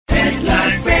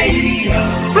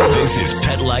This is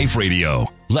Pet Life Radio.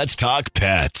 Let's talk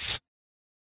pets.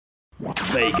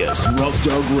 Vegas Rock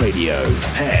Dog Radio.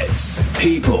 Pets,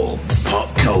 people, pop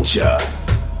culture.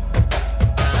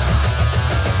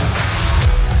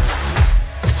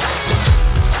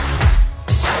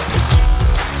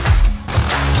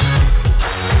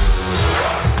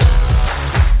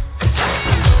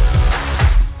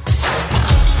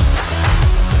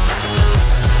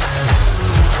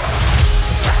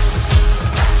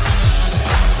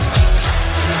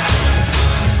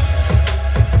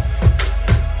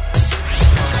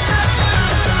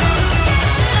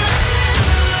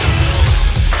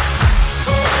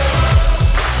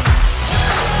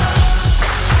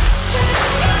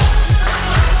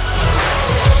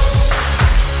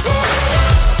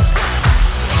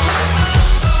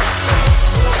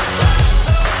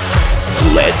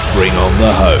 Let's bring on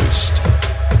the host,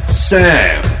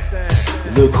 Sam,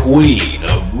 the queen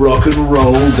of rock and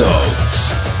roll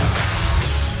dogs.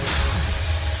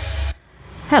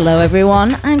 Hello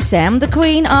everyone, I'm Sam, the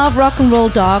queen of rock and roll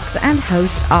dogs and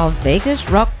host of Vegas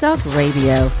Rock Dog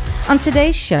Radio. On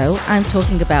today's show, I'm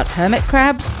talking about hermit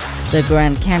crabs, the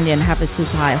Grand Canyon Havasu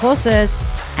High horses,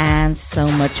 and so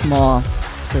much more.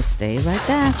 So stay right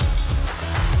there.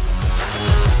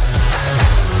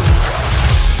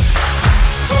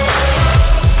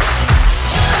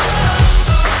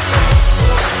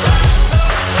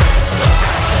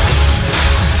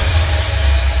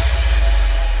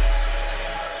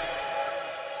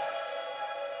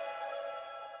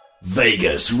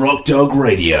 Vegas Rock Dog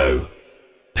Radio.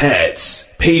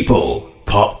 Pets, people,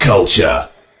 pop culture.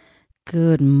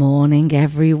 Good morning,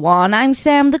 everyone. I'm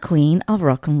Sam, the queen of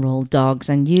rock and roll dogs,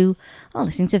 and you are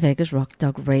listening to Vegas Rock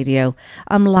Dog Radio.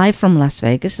 I'm live from Las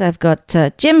Vegas. I've got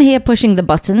Jim here pushing the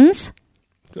buttons.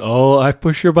 Oh, I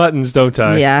push your buttons, don't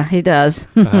I? Yeah, he does.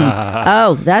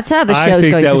 Oh, that's how the show's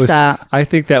going to start. I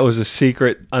think that was a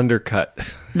secret undercut.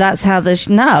 That's how the...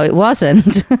 No, it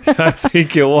wasn't. I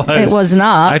think it was. It was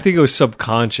not. I think it was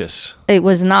subconscious. It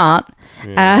was not.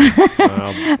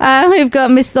 Yeah. We've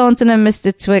got Miss Thornton and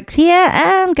Mr. Twix here,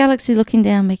 and Galaxy looking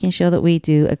down, making sure that we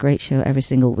do a great show every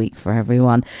single week for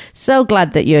everyone. So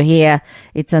glad that you're here.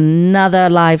 It's another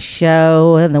live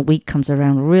show, and the week comes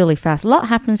around really fast. A lot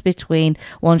happens between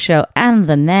one show and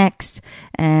the next,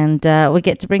 and we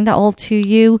get to bring that all to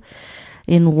you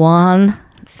in one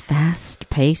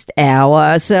fast-paced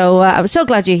hour. So I'm so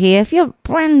glad you're here. If you're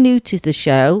brand new to the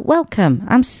show, welcome.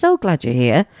 I'm so glad you're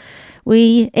here.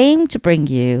 We aim to bring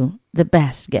you the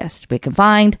best guests we can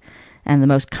find and the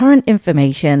most current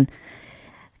information,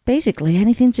 basically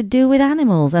anything to do with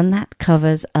animals, and that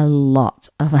covers a lot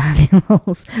of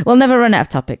animals. We'll never run out of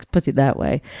topics, put it that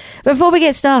way. Before we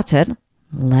get started,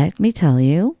 let me tell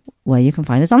you where you can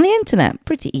find us on the internet.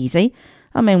 Pretty easy.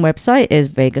 Our main website is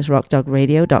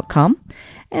vegasrockdogradio.com,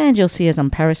 and you'll see us on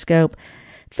Periscope,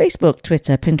 Facebook,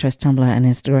 Twitter, Pinterest, Tumblr, and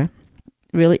Instagram.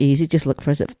 Really easy. Just look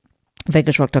for us at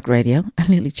Vegas Rock Dog Radio. I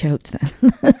nearly choked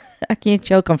then. I can't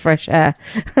choke on fresh air.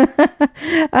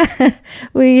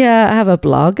 We have a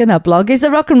blog, and our blog is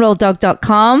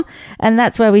therockandrolldog.com, and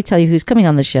that's where we tell you who's coming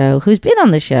on the show, who's been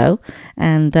on the show,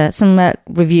 and some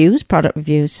reviews, product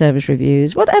reviews, service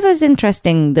reviews, whatever's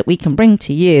interesting that we can bring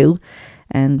to you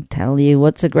and tell you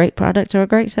what's a great product or a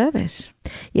great service.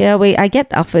 You know, I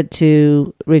get offered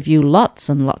to review lots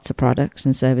and lots of products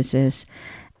and services.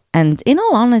 And in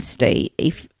all honesty,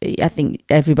 I think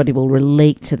everybody will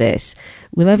relate to this.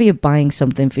 Whenever you're buying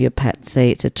something for your pet,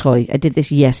 say it's a toy. I did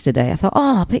this yesterday. I thought,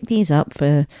 I'll pick these up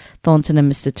for Thornton and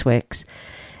Mr. Twix.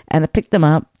 And I picked them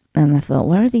up, and I thought,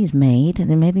 where are these made? And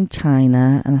they're made in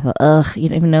China. And I thought, you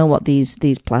don't even know what these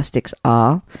plastics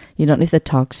are. You don't know if they're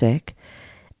toxic.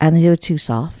 And they were too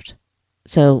soft.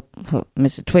 So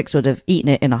Mr. Twix would have eaten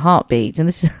it in a heartbeat, and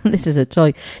this is a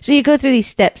toy. So you go through these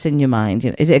steps in your mind. You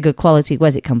know, is it a good quality?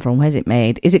 Where's it come from? Where's it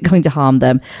made? Is it going to harm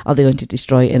them? Are they going to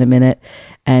destroy it in a minute,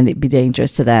 and it'd be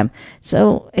dangerous to them?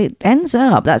 So it ends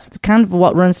up, that's kind of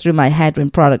what runs through my head when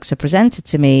products are presented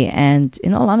to me. And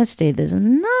in all honesty, there's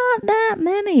not that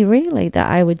many really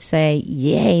that I would say,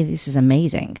 yay, this is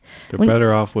amazing. They're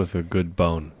better off with a good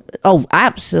bone. Oh,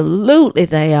 absolutely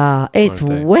they are. It's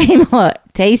way more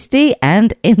tasty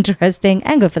and interesting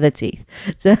and good for the teeth.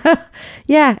 So,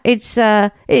 yeah, it's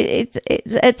at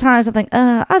times I think,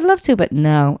 I'd love to, but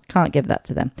no, can't give that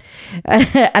to them.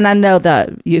 And I know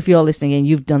that if you're listening in,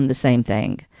 you've done the same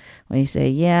thing. When you say,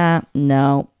 yeah,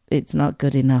 no, it's not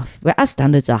good enough. But our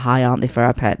standards are high, aren't they, for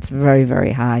our pets? Very,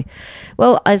 very high.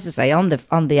 Well, as I say, on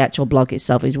the actual blog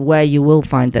itself is where you will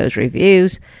find those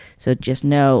reviews. So just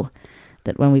know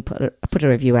that when we put a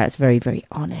review out, it's very, very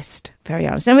honest. Very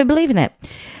honest. And we believe in it.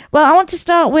 Well, I want to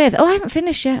start with... Oh, I haven't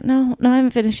finished yet. No, I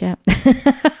haven't finished yet.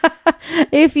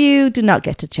 If you do not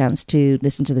get a chance to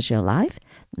listen to the show live,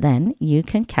 then you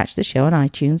can catch the show on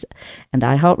iTunes and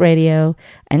iHeartRadio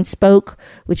and Spoke,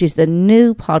 which is the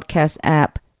new podcast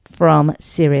app from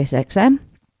SiriusXM,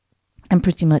 and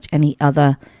pretty much any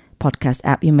other podcast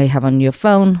app you may have on your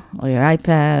phone or your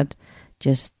iPad.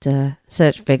 Just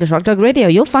search Vegas Rock Dog Radio.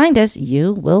 You'll find us.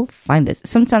 You will find us.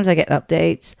 Sometimes I get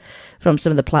updates from some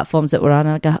of the platforms that we're on,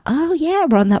 and I go, oh, yeah,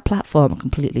 we're on that platform. I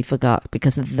completely forgot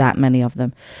because of that many of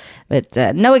them. But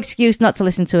no excuse not to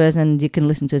listen to us, and you can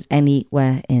listen to us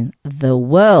anywhere in the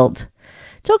world.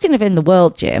 Talking of in the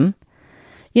world, Jim,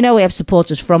 you know we have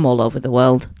supporters from all over the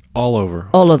world. All over.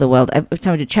 All over the world. Every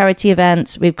time we do charity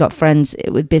events, we've got friends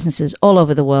with businesses all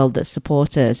over the world that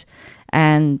support us.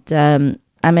 And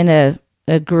I'm in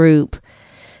a group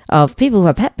of people who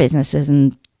have pet businesses,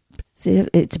 and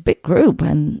it's a big group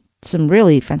and some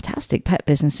really fantastic pet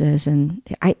businesses. And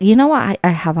you know what I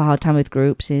have a hard time with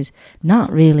groups is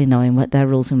not really knowing what their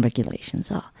rules and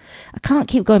regulations are. I can't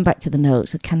keep going back to the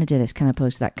notes. So can I do this? Can I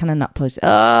post that? Can I not post it? Oh,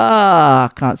 I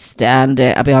can't stand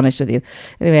it. I'll be honest with you.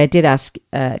 Anyway, I did ask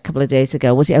a couple of days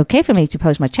ago, was it okay for me to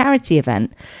post my charity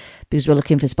event? Because we're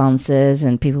looking for sponsors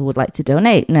and people would like to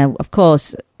donate. Now, of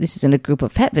course, this is in a group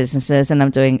of pet businesses, and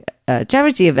I'm doing a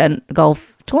charity event,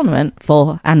 golf tournament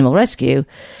for Animal Rescue.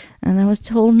 And I was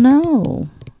told no,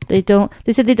 they don't.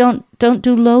 They said they don't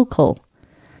do local.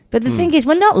 But the thing is,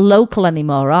 we're not local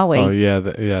anymore, are we? Oh, yeah,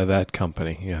 that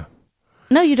company, yeah.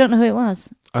 No, you don't know who it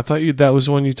was. I thought that was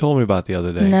the one you told me about the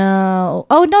other day. No.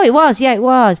 Oh, no, it was. Yeah, it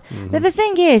was. Mm-hmm. But the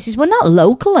thing is we're not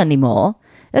local anymore.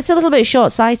 That's a little bit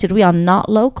short-sighted. We are not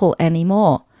local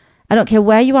anymore. I don't care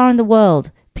where you are in the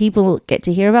world. People get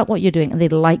to hear about what you're doing, and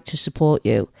they'd like to support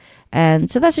you.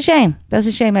 And so that's a shame. That's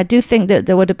a shame. I do think that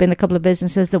there would have been a couple of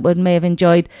businesses that may have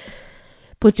enjoyed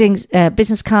putting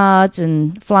business cards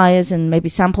and flyers and maybe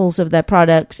samples of their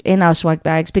products in our swag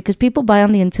bags, because people buy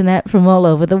on the internet from all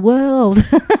over the world.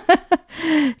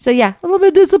 So yeah, a little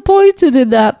bit disappointed in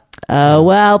that. Oh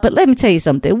well, but let me tell you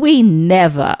something. We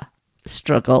never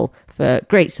struggle for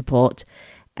great support,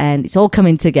 and it's all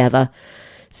coming together.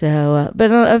 So,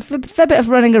 but a fair bit of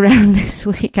running around this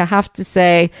week, I have to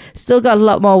say. Still got a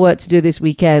lot more work to do this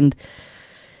weekend.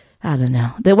 I don't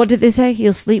know. What did they say?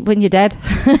 You'll sleep when you're dead?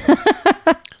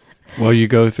 Well, you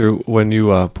go through, when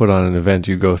you put on an event,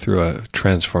 you go through a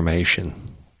transformation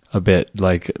a bit.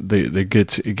 Like it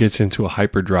gets into a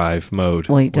hyperdrive mode.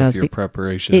 Well, it does. With your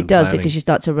preparation. It does, planning. because you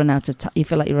start to run out of time. You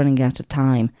feel like you're running out of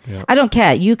time. Yeah. I don't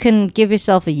care. You can give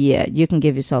yourself a year. You can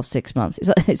give yourself 6 months.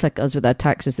 It's like us with our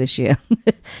taxes this year.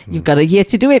 You've got a year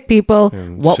to do it, people.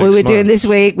 What we were doing this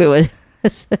week, we were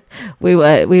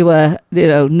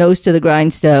nose to the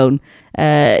grindstone.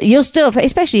 You'll still,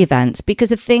 especially events, because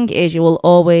the thing is,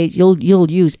 you'll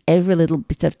use every little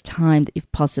bit of time that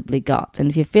you've possibly got, and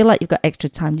if you feel like you've got extra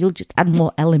time, you'll just add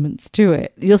more elements to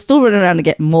it. You'll still run around and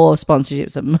get more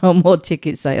sponsorships and more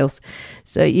ticket sales.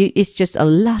 So it's just a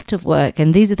lot of work,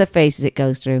 and these are the phases it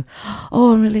goes through.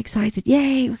 Oh, I'm really excited!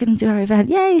 Yay, we're going to do our event!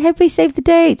 Yay, everybody save the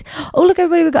date! Oh, look,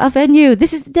 everybody, we've got our venue.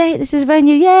 This is the date. This is the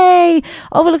venue. Yay!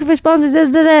 Oh, we're looking for sponsors.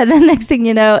 And then next thing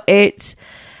you know, it's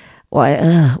why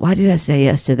did I say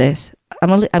yes to this?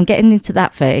 I'm getting into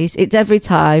that phase. It's every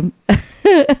time.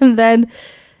 And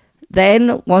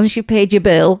then once you paid your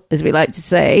bill, as we like to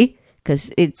say,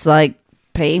 because it's like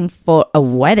paying for a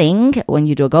wedding when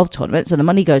you do a golf tournament, so the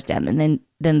money goes down, and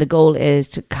then the goal is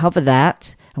to cover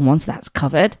that. And once that's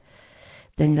covered,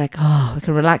 then you're like, oh, we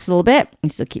can relax a little bit. You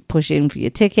still keep pushing for your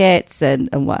tickets and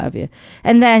what have you.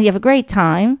 And then you have a great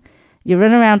time. You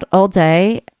run around all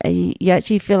day. You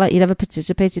actually feel like you never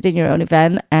participated in your own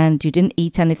event, and you didn't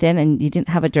eat anything, and you didn't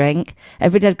have a drink.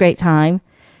 Everybody had a great time.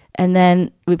 And then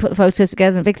we put the photos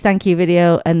together, a big thank you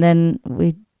video, and then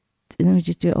we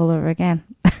just do it all over again.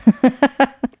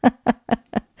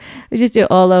 We just do it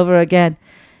all over again.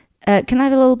 Can I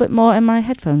have a little bit more in my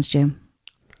headphones, Jim?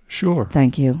 Sure.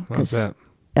 Thank you. How's that?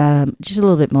 Just a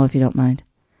little bit more, if you don't mind.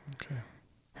 Okay.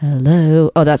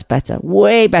 Hello. Oh, that's better.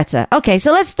 Way better. Okay,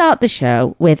 so let's start the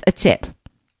show with a tip.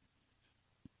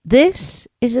 This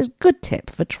is a good tip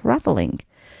for traveling,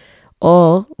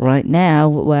 or right now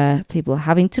where people are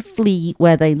having to flee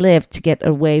where they live to get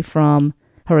away from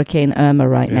Hurricane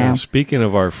Irma now. Speaking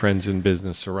of our friends in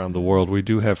business around the world, we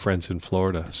do have friends in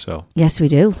Florida. So yes, we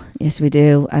do. Yes, we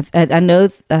do. I know.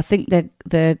 I think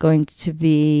they're going to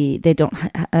be. They don't.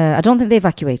 I don't think they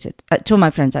evacuated. Two of my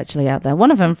friends actually out there.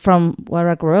 One of them from where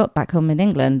I grew up, back home in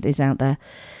England, is out there.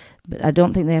 But I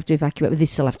don't think they have to evacuate. But they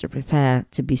still have to prepare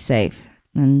to be safe,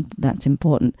 and that's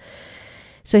important.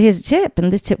 So here's a tip,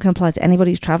 and this tip can apply to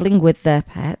anybody who's traveling with their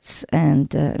pets,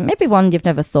 and maybe one you've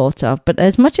never thought of. But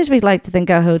as much as we'd like to think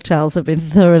our hotels have been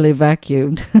thoroughly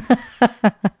vacuumed,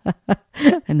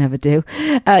 I never do.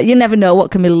 You never know what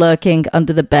can be lurking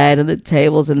under the bed and the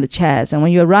tables and the chairs. And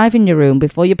when you arrive in your room,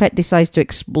 before your pet decides to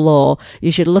explore,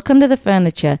 you should look under the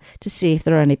furniture to see if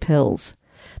there are any pills.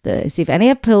 See if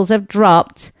any pills have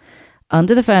dropped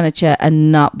under the furniture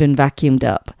and not been vacuumed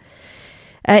up.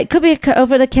 It could be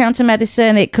over-the-counter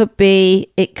medicine. It could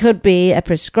be a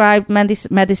prescribed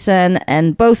medicine,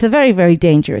 and both are very, very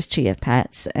dangerous to your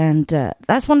pets. And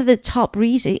that's one of the top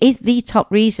reasons. Is the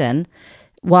top reason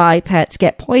why pets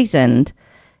get poisoned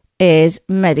is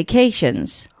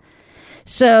medications.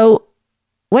 So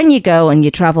when you go and you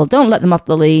travel, don't let them off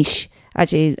the leash.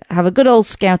 Actually, have a good old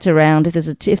scout around.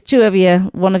 If two of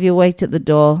you, one of you wait at the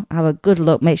door, have a good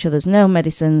look. Make sure there's no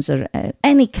medicines or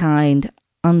any kind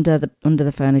under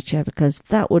the furniture, because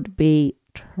that would be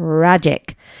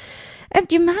tragic.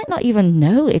 And you might not even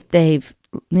know if they've,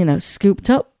 scooped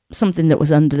up something that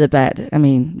was under the bed. I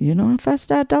mean, you know how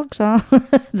fast our dogs are.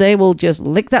 They will just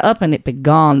lick that up and it be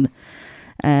gone.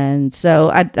 And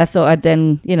so I thought I'd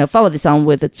then, follow this on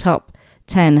with the top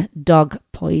 10 dog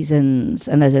poisons.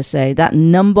 And as I say, that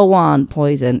number one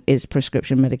poison is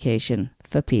prescription medication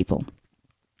for people.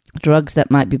 Drugs that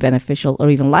might be beneficial or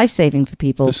even life-saving for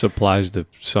people. This applies to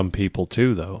some people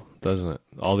too, though, doesn't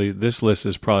it? This list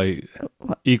is probably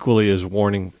equally as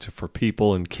warning for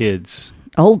people and kids.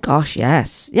 Oh, gosh,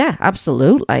 yes. Yeah,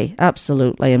 absolutely.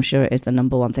 Absolutely. I'm sure it is the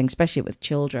number one thing, especially with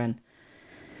children.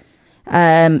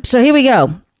 So here we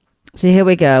go.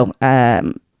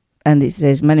 And it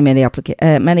says many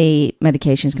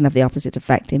medications can have the opposite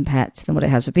effect in pets than what it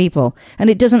has for people. And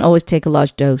it doesn't always take a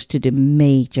large dose to do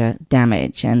major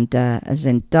damage. And as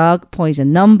in dog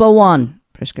poison, number one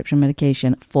prescription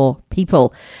medication for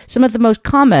people. Some of the most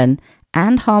common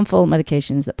and harmful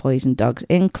medications that poison dogs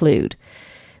include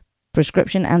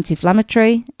prescription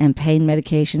anti-inflammatory and pain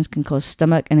medications can cause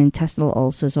stomach and intestinal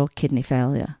ulcers or kidney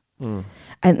failure. And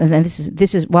then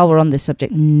this is while we're on this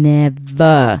subject,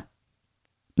 never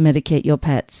medicate your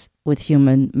pets with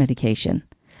human medication.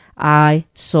 I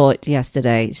saw it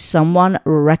yesterday. Someone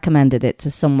recommended it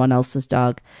to someone else's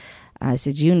dog. I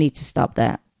said, you need to stop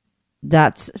that.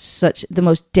 That's the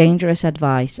most dangerous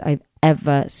advice I've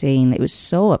ever seen. It was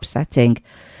so upsetting.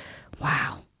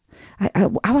 Wow.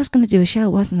 I was going to do a show,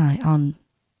 wasn't I, on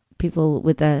people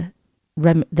with their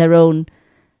own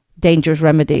dangerous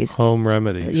remedies. Home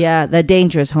remedies. Yeah, they're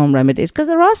dangerous home remedies, because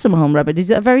there are some home remedies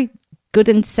that are very good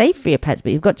and safe for your pets,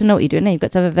 but you've got to know what you're doing, and you've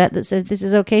got to have a vet that says this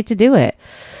is okay to do it.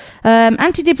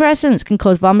 Antidepressants can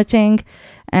cause vomiting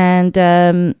and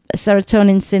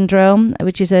serotonin syndrome,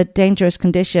 which is a dangerous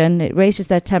condition. It raises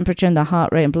their temperature and their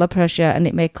heart rate and blood pressure, and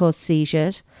it may cause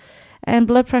seizures. And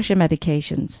blood pressure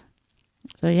medications.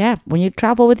 So yeah, when you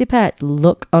travel with your pet,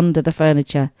 look under the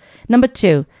furniture. Number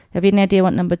 2. Have you any idea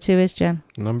what number 2 is, Jim?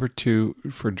 Number 2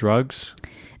 for drugs?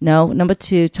 No, number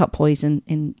 2, top poison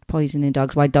in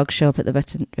dogs. Why dogs show up at the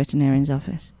veterinarian's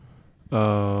office?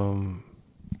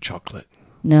 Chocolate.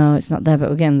 No, it's not there, but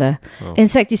we're getting there. Oh.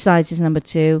 Insecticides is number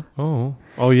 2. Oh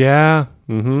yeah.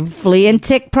 Mm-hmm. Flea and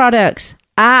tick products.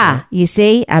 You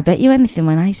see, I bet you anything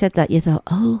when I said that, you thought,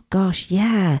 oh gosh,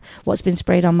 yeah, what's been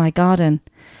sprayed on my garden?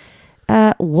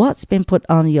 What's been put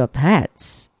on your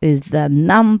pets is the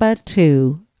number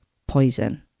 2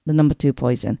 poison. The number 2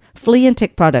 poison. Flea and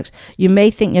tick products. You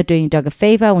may think you're doing your dog a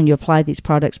favor when you apply these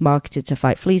products marketed to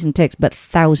fight fleas and ticks, but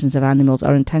thousands of animals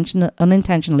are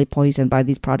unintentionally poisoned by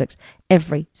these products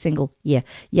every single year.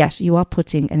 Yes, you are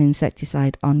putting an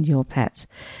insecticide on your pets.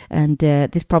 And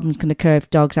this problem can occur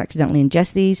if dogs accidentally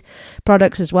ingest these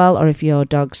products as well, or if your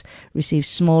dogs receive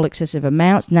small excessive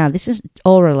amounts. Now, this is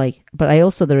orally, but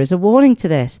there is a warning to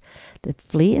this. The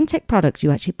flea and tick product you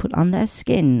actually put on their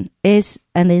skin is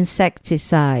an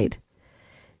insecticide.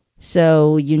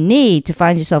 So you need to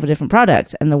find yourself a different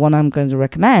product. And the one I'm going to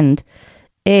recommend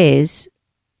is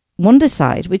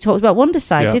Wondercide. We talked about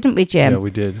Wondercide, didn't we, Jim? Yeah,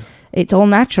 we did. It's all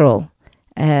natural.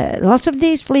 Lots of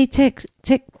these flea tick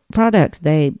products,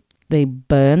 they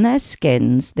burn their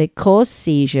skins. They cause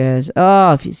seizures.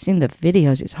 Oh, if you've seen the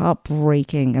videos, it's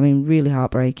heartbreaking. I mean, really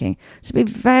heartbreaking. So be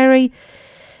very...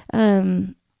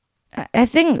 I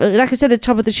think, like I said at the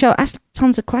top of the show, ask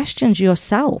tons of questions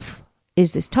yourself.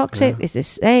 Is this toxic? Yeah. Is this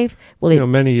safe? Will it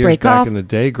many years break back off? In the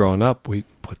day growing up, we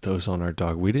put those on our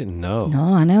dog. We didn't know.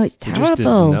 No, I know. It's terrible. We just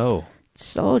didn't know. It's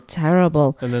so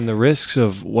terrible. And then the risks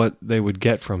of what they would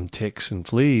get from ticks and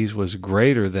fleas was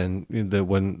greater than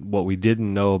what we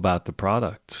didn't know about the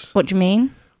products. What do you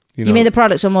mean? You mean the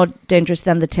products are more dangerous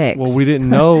than the ticks? Well, we didn't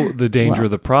know the danger Well.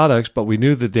 of the products, but we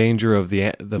knew the danger of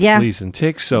the Yeah. fleas and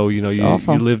ticks. So you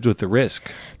awful. lived with the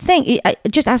risk.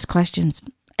 Just ask questions.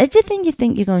 Everything you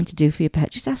think you're going to do for your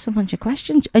pet, just ask a bunch of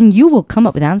questions, and you will come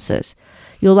up with answers.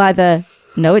 You'll either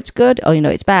know it's good, or you know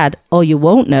it's bad, or you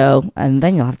won't know, and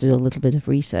then you'll have to do a little bit of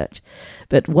research.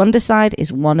 But Wondercide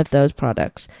is one of those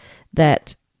products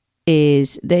that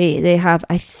is they have.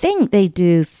 I think they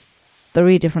do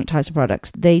 3 different types of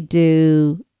products. They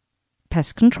do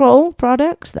pest control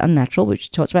products that are natural, which we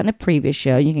talked about in a previous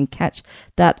show. You can catch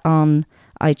that on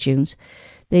iTunes.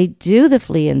 They do the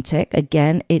flea and tick.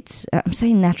 Again, I'm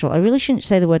saying natural. I really shouldn't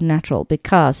say the word natural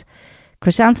because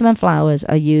chrysanthemum flowers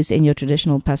are used in your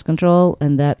traditional pest control,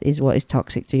 and that is what is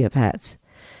toxic to your pets.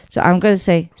 So I'm going to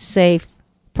say safe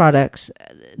products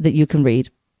that you can read.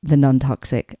 The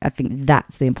non-toxic. I think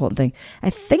that's the important thing.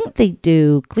 I think they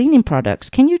do cleaning products.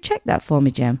 Can you check that for me,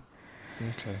 Jim?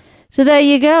 Okay. So there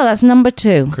you go. That's number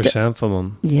 2.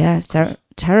 Chrysanthemum. Yeah, it's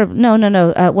terrible. No.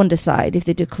 Wondercide, if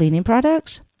they do cleaning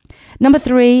products. Number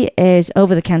 3 is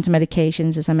over-the-counter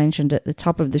medications, as I mentioned at the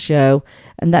top of the show,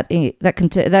 and that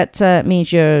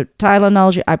means your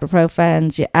Tylenols, your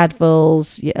ibuprofens, your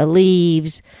Advils, your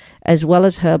Aleve, as well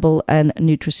as herbal and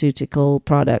nutraceutical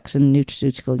products and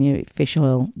nutraceutical fish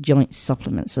oil joint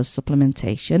supplements, so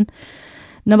supplementation.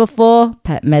 Number 4,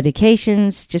 pet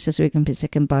medications, just as we can be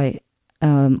sickened by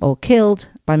or killed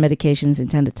by medications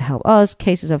intended to help us.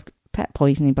 Cases of pet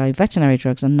poisoning by veterinary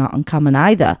drugs are not uncommon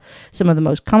either. Some of the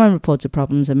most common reported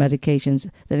problems are medications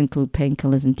that include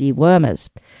painkillers and dewormers.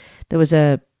 There was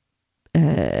a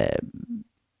pet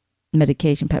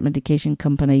medication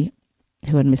company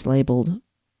who had mislabeled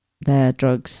their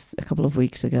drugs a couple of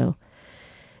weeks ago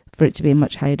for it to be a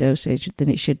much higher dosage than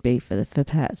it should be for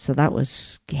pets. So that was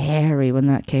scary when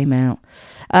that came out.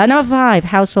 Number 5,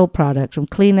 household products, from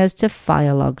cleaners to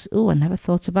fire logs. Oh, I never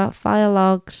thought about fire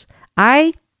logs.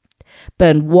 I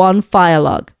burned 1 fire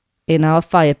log in our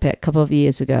fire pit a couple of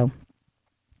years ago,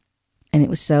 and it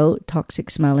was so toxic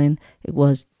smelling. It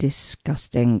was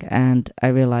disgusting, and I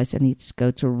realized I needed to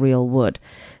go to real wood.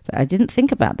 But I didn't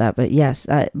think about that. But yes,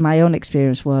 my own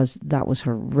experience was that was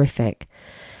horrific.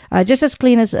 Just as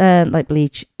cleaners like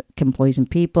bleach can poison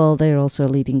people, they are also a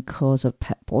leading cause of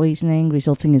pet poisoning,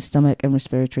 resulting in stomach and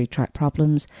respiratory tract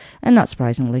problems. And not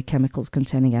surprisingly, chemicals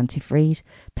containing antifreeze,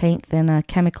 paint thinner,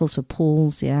 chemicals for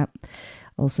pools,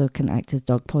 also can act as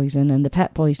dog poison. And the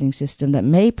pet poisoning system that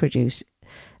may produce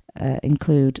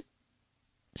include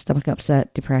stomach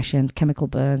upset, depression, chemical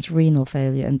burns, renal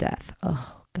failure, and death.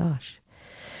 Oh, gosh.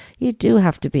 You do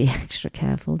have to be extra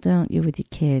careful, don't you, with your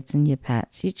kids and your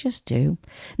pets? You just do.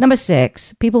 Number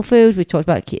 6, people food. We talked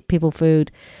about people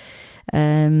food.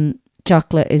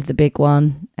 Chocolate is the big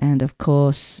one. And, of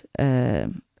course,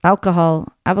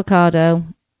 alcohol, avocado,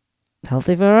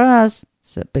 healthy for us.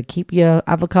 So, but keep your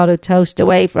avocado toast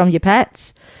away from your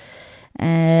pets.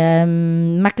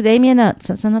 Macadamia nuts,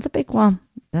 that's another big one.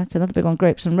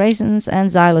 Grapes and raisins,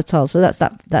 and xylitol. So that's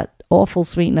that awful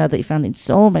sweetener that you found in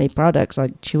so many products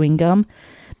like chewing gum.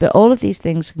 But all of these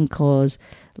things can cause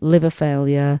liver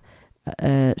failure,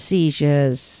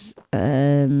 seizures,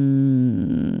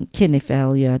 kidney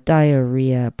failure,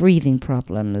 diarrhea, breathing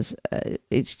problems.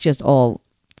 It's just all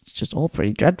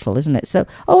pretty dreadful, isn't it? So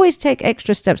always take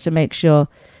extra steps to make sure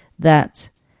that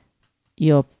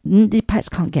the pets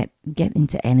can't get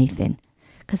into anything,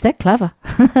 because they're clever.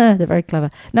 They're very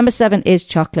clever. Number 7 is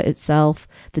chocolate itself.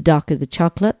 The darker the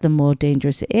chocolate, the more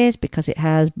dangerous it is, because it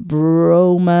has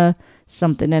broma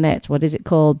something in it. What is it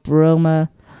called? Broma.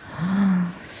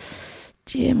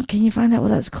 Jim, can you find out what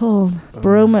that's called?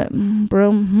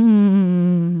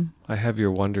 I have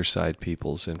your Wondercide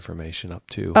people's information up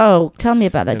too. Oh, tell me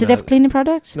about that. Do they have cleaning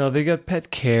products? No, they got pet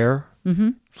care,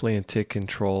 flea and tick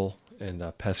control, and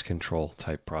pest control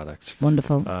type products.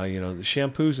 Wonderful. The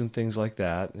shampoos and things like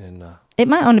that. And it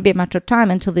might only be a matter of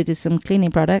time until they do some cleaning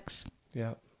products.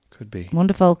 Yeah, could be.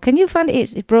 Wonderful. Can you find it?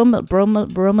 It's bromide,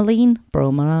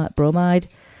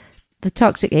 the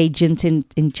toxic agent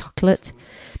in chocolate.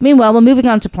 Meanwhile, we're moving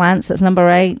on to plants. That's number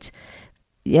 8.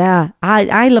 Yeah,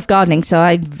 I love gardening, so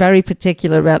I'm very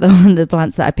particular about the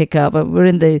plants that I pick up. We're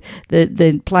in the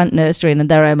plant nursery, and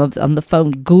there I am on the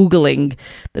phone Googling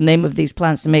the name of these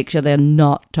plants to make sure they're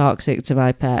not toxic to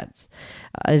my pets.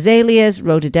 Azaleas,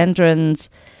 rhododendrons,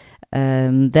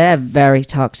 they're very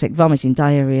toxic, vomiting,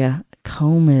 diarrhea,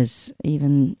 comas,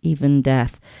 even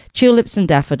death. Tulips and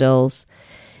daffodils,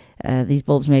 these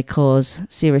bulbs may cause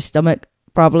serious stomach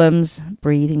problems,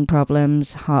 breathing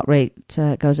problems, heart rate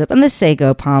goes up. And the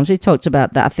sago palms, we talked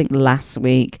about that, I think, last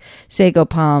week. Sago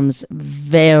palms,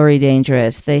 very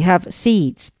dangerous. They have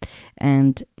seeds,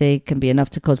 and they can be enough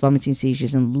to cause vomiting,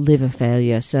 seizures, and liver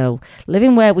failure. So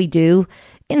living where we do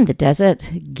in the desert,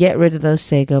 get rid of those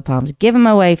sago palms. Give them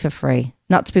away for free.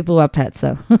 Not to people who have pets,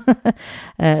 though.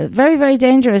 Very, very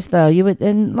dangerous, though.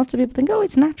 And lots of people think, oh,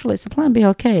 it's natural, it's a plant, be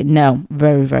okay. No,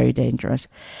 very, very dangerous.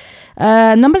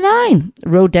 Number 9,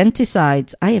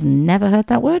 rodenticides. I have never heard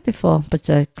that word before, but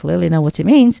clearly know what it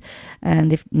means.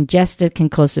 And if ingested, can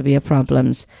cause severe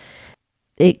problems.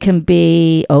 It can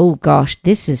be, oh gosh,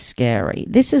 this is scary.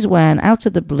 This is when, out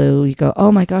of the blue, you go,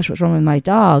 oh my gosh, what's wrong with my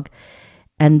dog?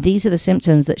 And these are the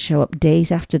symptoms that show up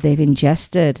days after they've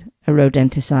ingested a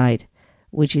rodenticide,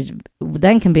 which is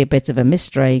then can be a bit of a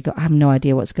mystery. I have no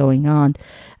idea what's going on.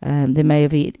 They may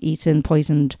have eaten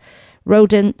poisoned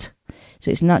rodent. So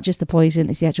it's not just the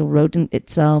poison, it's the actual rodent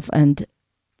itself. And,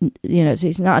 you know, so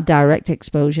it's not a direct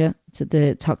exposure to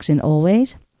the toxin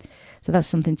always. So that's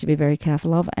something to be very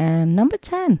careful of. And number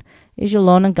 10 is your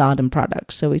lawn and garden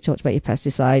products. So we talked about your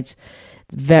pesticides.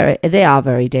 They are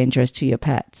very dangerous to your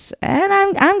pets. And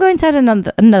I'm going to add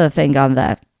another thing on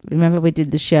there. Remember we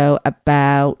did the show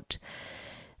about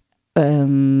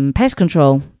pest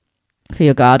control for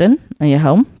your garden and your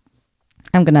home.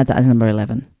 I'm going to add that as number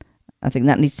 11. I think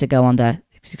that needs to go on there.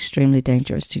 It's extremely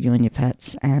dangerous to you and your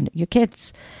pets and your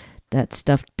kids. That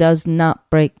stuff does not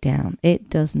break down. It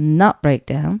does not break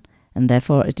down, and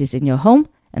therefore it is in your home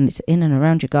and it's in and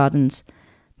around your gardens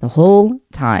the whole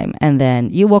time. And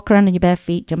then you walk around in your bare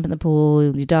feet, jump in the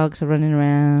pool, your dogs are running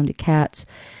around, your cats.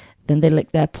 Then they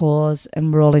lick their paws,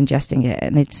 and we're all ingesting it,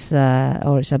 and it's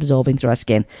absorbing through our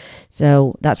skin.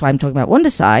 So that's why I'm talking about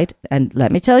Wondercide. And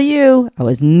let me tell you, I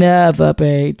was never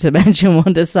paid to mention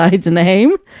Wondercide's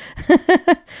name.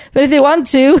 But if they want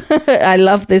to, I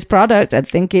love this product. I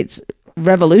think it's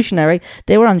revolutionary.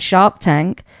 They were on Shark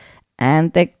Tank,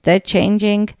 and they're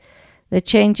changing,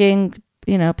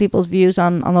 you know, people's views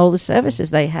on all the services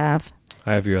they have.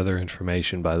 I have your other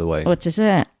information, by the way. What is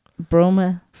it?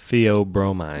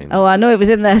 Theobromine. Oh, I know it was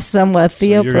in there somewhere. Theobromine. So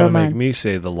you're going to make me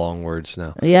say the long words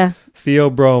now. Yeah.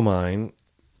 Theobromine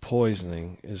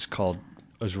poisoning is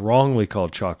wrongly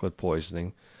called chocolate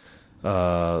poisoning.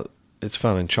 It's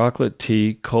found in chocolate,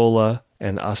 tea, cola,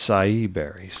 and acai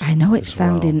berries. I know it's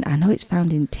found in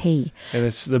tea. And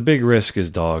it's the big risk is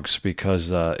dogs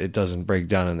because it doesn't break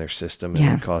down in their system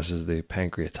and it causes the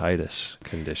pancreatitis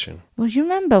condition. Well, you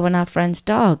remember when our friend's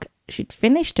dog, she'd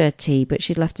finished her tea, but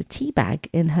she'd left a tea bag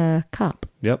in her cup.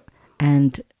 Yep.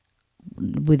 And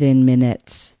within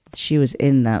minutes, she was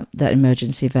in that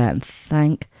emergency vet, and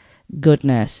thank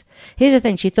goodness. Here's the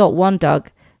thing. She thought one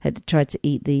dog had tried to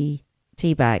eat the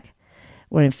tea bag,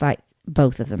 where in fact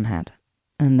both of them had.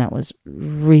 And that was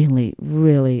really,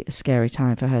 really a scary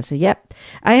time for her. So, yep,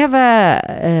 I have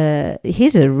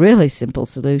here's a really simple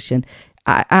solution.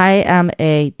 I am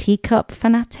a teacup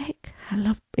fanatic. I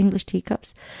love English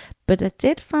teacups, but I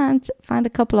did find a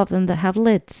couple of them that have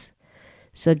lids.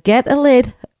 So get a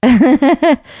lid.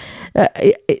 Mr.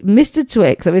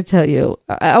 Twix, let me tell you,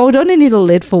 I would only need a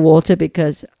lid for water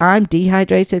because I'm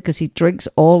dehydrated because he drinks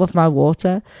all of my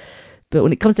water. But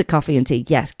when it comes to coffee and tea,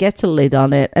 yes, get a lid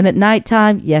on it. And at night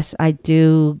time, yes, I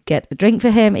do get a drink for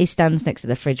him. He stands next to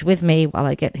the fridge with me while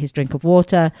I get his drink of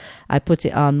water. I put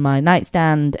it on my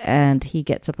nightstand and he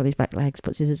gets up on his back legs,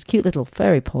 puts his cute little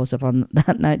furry paws up on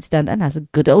that nightstand and has a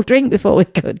good old drink before we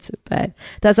go to bed.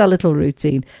 That's our little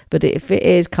routine. But if it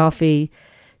is coffee,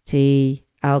 tea,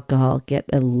 alcohol, get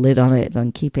a lid on it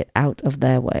and keep it out of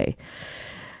their way.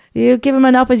 You give them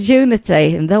an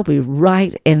opportunity and they'll be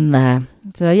right in there.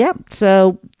 So, yeah.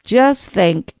 So just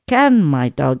think, can my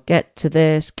dog get to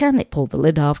this? Can it pull the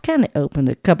lid off? Can it open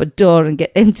the cupboard door and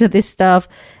get into this stuff?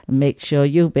 And make sure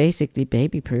you basically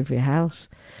baby-proof your house.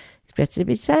 It's better to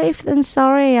be safe than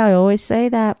sorry. I always say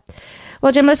that.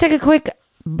 Well, Jim, let's take a quick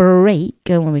break.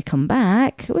 And when we come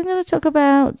back, we're going to talk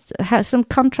about some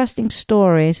contrasting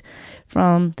stories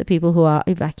from the people who are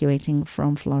evacuating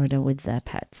from Florida with their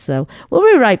pets. So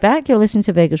we'll be right back. You're listening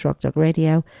to Vegas Rock Dog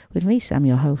Radio with me, Sam,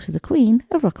 your host, the Queen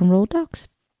of Rock and Roll Dogs.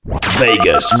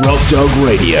 Vegas Rock Dog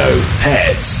Radio.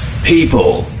 Pets,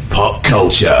 people, pop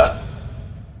culture.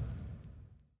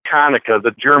 Hanukkah,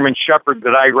 the German Shepherd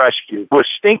that I rescued, was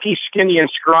stinky, skinny, and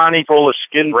scrawny, full of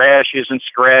skin rashes and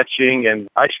scratching. And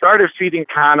I started feeding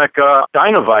Hanukkah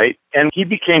Dinovite, and he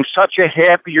became such a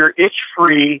happier,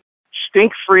 itch-free,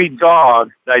 stink-free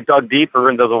dog that I dug deeper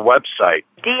into the website.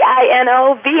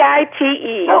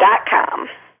 DINOVITE.com.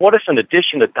 What if in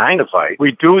addition to Dynavite,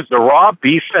 we do the raw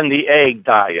beef and the egg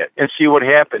diet and see what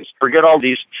happens? Forget all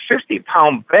these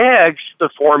 50-pound bags of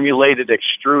formulated,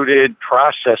 extruded,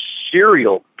 processed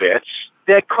cereal bits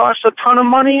that cost a ton of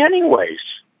money anyways.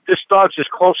 This dog's as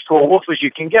close to a wolf as you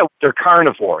can get. They're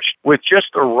carnivores. With just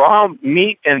the raw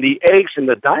meat and the eggs and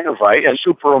the Dynavite and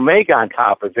Super Omega on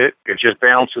top of it, it just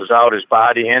balances out his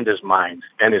body and his mind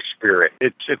and his spirit.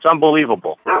 It's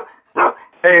unbelievable.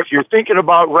 Hey, if you're thinking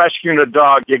about rescuing a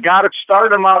dog, you got to start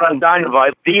them out on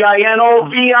Dynavite,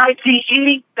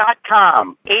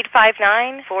 DINOVITE.com.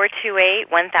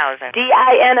 859-428-1000.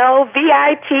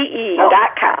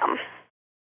 DINOVITE.com.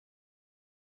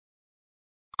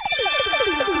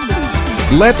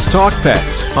 Let's Talk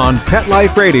Pets on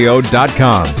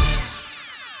PetLifeRadio.com.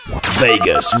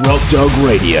 Vegas Rock Dog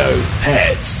Radio.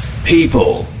 Pets,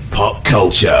 people, pop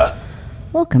culture.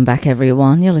 Welcome back,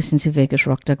 everyone. You're listening to Vegas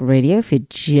Rock Dog Radio. If you're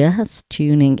just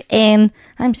tuning in,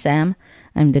 I'm Sam.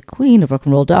 I'm the queen of rock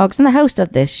and roll dogs and the host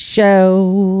of this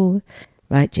show.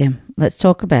 Right, Jim, let's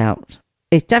talk about...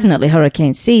 It's definitely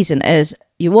hurricane season. As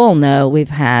you all know,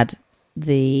 we've had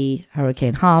the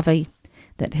Hurricane Harvey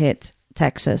that hit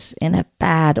Texas in a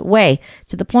bad way,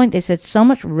 to the point they said so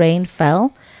much rain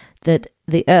fell that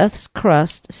the Earth's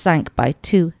crust sank by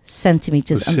 2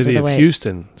 centimeters under the city of weight.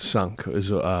 Houston sunk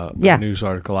is a news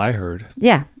article I heard.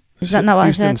 Yeah. Is that not what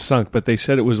Houston I said? sunk, but they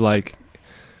said it was like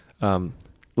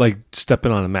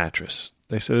stepping on a mattress.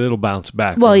 They said it'll bounce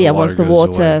back. Well, yeah, once the goes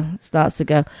water away. starts to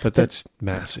go. But that's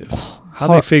massive. How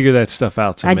they figure that stuff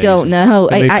out? I don't know.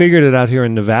 And they figured it out here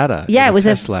in Nevada. Yeah, in it was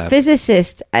a lab.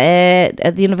 physicist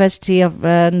at the University of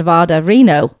Nevada,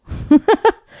 Reno.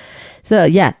 So,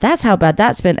 yeah, that's how bad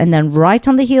that's been. And then right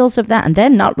on the heels of that, and they're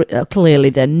not,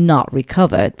 clearly they're not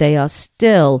recovered. They are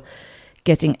still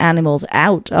getting animals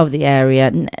out of the area.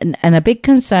 And a big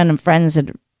concern, and friends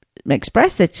had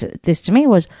expressed this to me,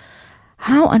 was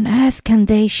how on earth can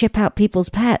they ship out people's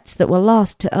pets that were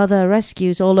lost to other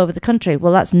rescues all over the country?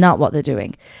 Well, that's not what they're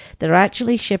doing. They're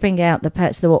actually shipping out the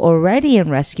pets that were already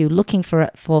in rescue, looking for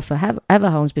forever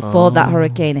homes before that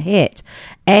hurricane hit.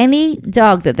 Any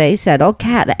dog that they said, or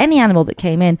cat, any animal that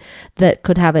came in that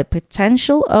could have a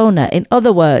potential owner, in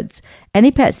other words, any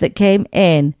pets that came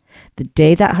in the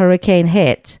day that hurricane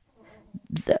hit,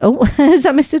 is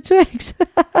that Mr. Twix?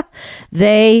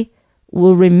 They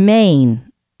will remain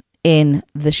in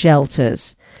the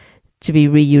shelters to be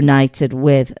reunited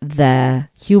with their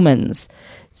humans.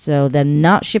 So they're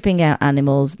not shipping out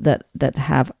animals that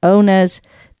have owners.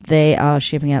 They are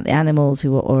shipping out the animals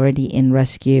who are already in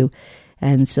rescue,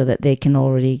 and so that they can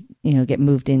already, get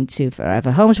moved into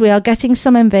forever homes. We are getting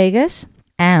some in Vegas,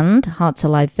 and Hearts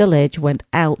Alive Village went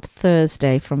out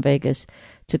Thursday from Vegas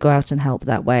to go out and help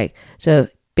that way. So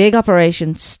big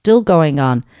operation still going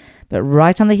on, but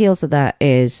right on the heels of that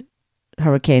is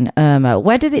Hurricane Irma.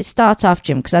 Where did it start off,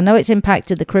 Jim? Because I know it's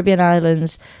impacted the Caribbean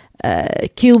islands,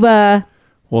 Cuba.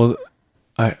 Well,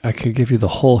 I could give you the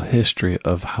whole history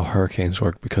of how hurricanes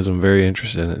work because I'm very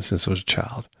interested in it since I was a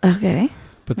child. Okay.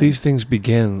 But these things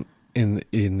begin in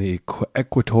the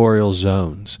equatorial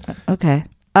zones. Okay.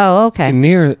 Oh, okay.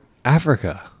 Near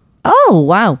Africa. Oh,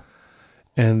 wow.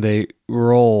 And they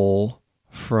roll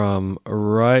from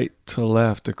right to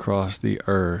left across the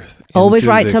earth. Always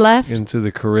right to left? Into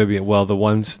the Caribbean. Well,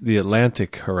 the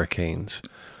Atlantic hurricanes,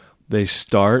 they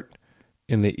start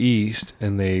in the east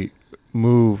and they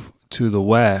move to the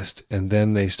west, and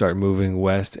then they start moving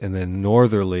west and then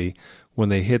northerly. When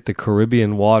they hit the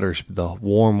Caribbean waters, the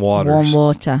warm waters. Warm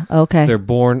water, okay. They're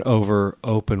born over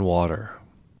open water.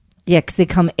 Yeah, because they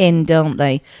come in, don't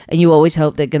they? And you always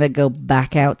hope they're going to go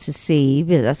back out to sea.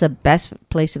 That's the best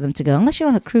place for them to go, unless you're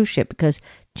on a cruise ship, because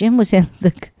Jim was you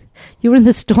were in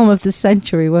the storm of the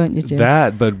century, weren't you, Jim?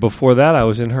 But before that, I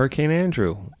was in Hurricane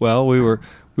Andrew. Well, we were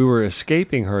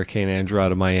escaping Hurricane Andrew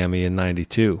out of Miami in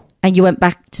 '92. And you went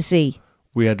back to sea?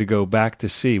 We had to go back to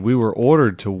sea. We were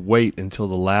ordered to wait until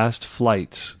the last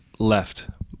flights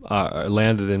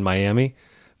landed in Miami,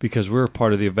 because we were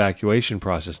part of the evacuation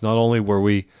process. Not only were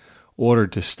we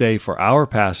ordered to stay for our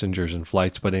passengers and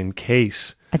flights, but in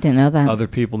case I didn't know that other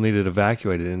people needed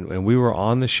evacuated, and we were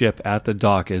on the ship at the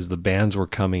dock as the bands were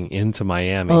coming into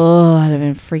Miami. Oh, I'd have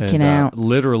been freaking out.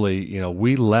 Literally,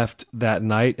 we left that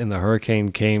night, and the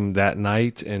hurricane came that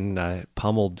night and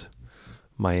pummeled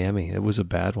Miami. It was a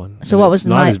bad one. So what was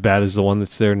not as bad as the one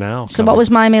that's there now? So what was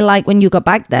Miami like when you got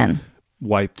back then?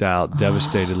 Wiped out,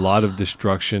 devastated, a lot of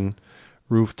destruction.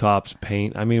 Rooftops,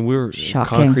 paint. I mean, we were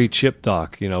Shocking. Concrete ship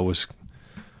dock, was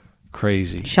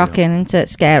crazy. Shocking, isn't it?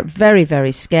 Scary. Very,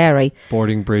 very scary.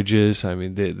 Boarding bridges. I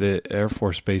mean, the Air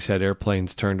Force Base had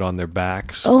airplanes turned on their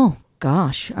backs. Oh,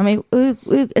 gosh. I mean,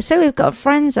 we've got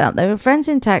friends out there. We have friends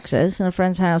in Texas, and a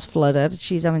friend's house flooded.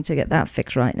 She's having to get that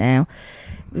fixed right now.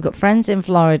 We've got friends in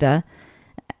Florida.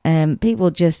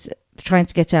 People just trying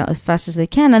to get out as fast as they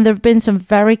can. And there have been some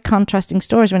very contrasting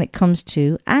stories when it comes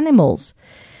to animals.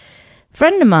 A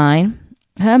friend of mine,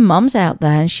 her mum's out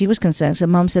there, and she was concerned. So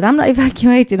mum said, I'm not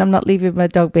evacuating. I'm not leaving my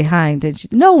dog behind. And she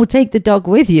said, no, we'll take the dog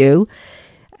with you.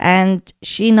 And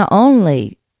she not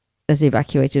only has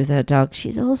evacuated with her dog,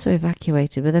 she's also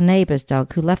evacuated with a neighbour's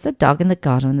dog who left the dog in the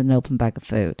garden with an open bag of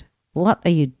food. What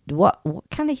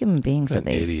kind of human beings are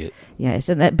these? Idiot. Yeah,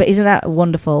 but isn't that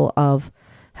wonderful of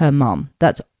her mum?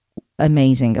 That's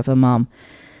amazing of her mum.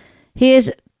 Here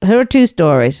are two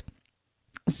stories.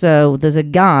 So there's a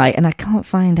guy, and I can't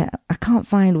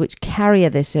find which carrier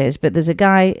this is, but there's a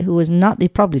guy who was not,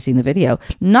 you've probably seen the video,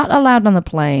 not allowed on the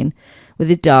plane with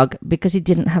his dog because he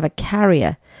didn't have a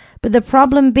carrier. But the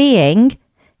problem being,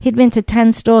 he'd been to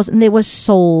 10 stores and they were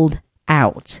sold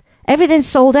out. Everything's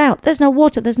sold out. There's no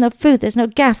water, there's no food, there's no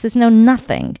gas, there's no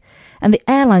nothing. And the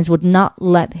airlines would not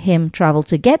let him travel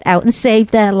to get out and save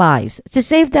their lives, to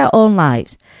save their own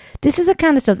lives. This is the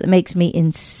kind of stuff that makes me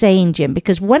insane, Jim,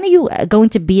 because when are you going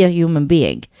to be a human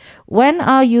being? When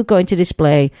are you going to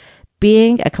display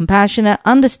being a compassionate,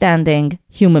 understanding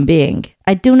human being?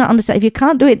 I do not understand. If you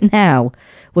can't do it now,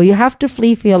 well, you have to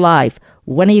flee for your life.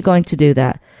 When are you going to do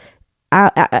that?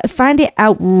 I find it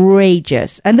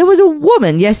outrageous. And there was a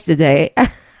woman yesterday,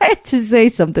 I had to say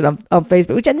something on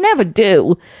Facebook, which I never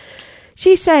do.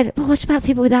 She said, well, what about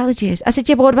people with allergies? I said,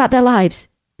 yeah, but what about their lives?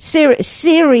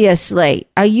 Seriously,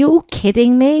 are you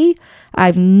kidding me?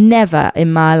 I've never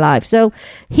in my life. So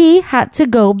he had to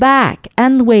go back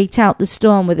and wait out the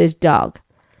storm with his dog.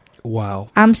 Wow.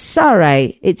 I'm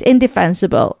sorry. It's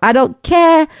indefensible. I don't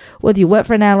care whether you work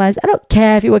for an airline. I don't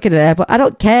care if you work at an airport. I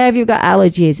don't care if you've got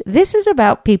allergies. This is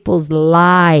about people's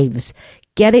lives.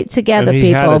 Get it together, and he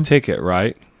people. He had a ticket,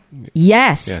 right?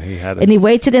 Yes. Yeah, he had it. And he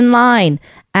waited in line.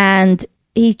 And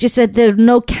he just said there are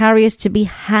no carriers to be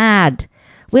had.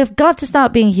 We've got to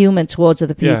start being human towards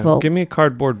other people. Yeah, give me a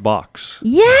cardboard box.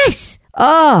 Yes.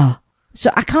 Oh,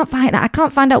 so I can't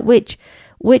find out which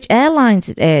airlines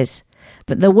it is.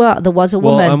 But there was a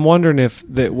woman. Well, I'm wondering if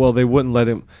they wouldn't let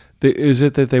him. Is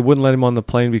it that they wouldn't let him on the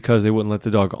plane because they wouldn't let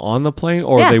the dog on the plane,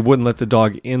 or they wouldn't let the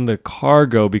dog in the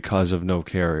cargo because of no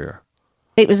carrier?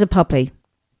 It was a puppy.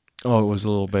 Oh, it was a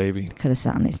little baby. Could have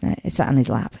sat on his neck. It sat on his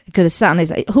lap. It could have sat on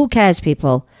his. Who cares,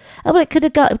 people? Oh, well, it could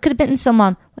have bitten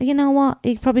someone. Well, you know what?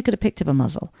 He probably could have picked up a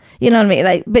muzzle. You know what I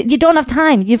mean? But you don't have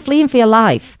time. You're fleeing for your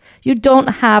life. You don't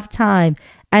have time.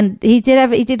 And he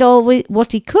did all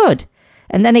what he could.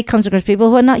 And then he comes across people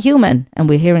who are not human. And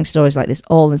we're hearing stories like this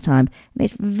all the time. And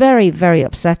it's very, very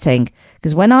upsetting.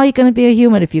 Because when are you going to be a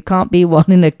human if you can't be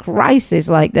one in a crisis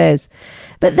like this?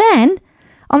 But then,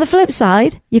 on the flip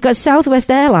side, you've got Southwest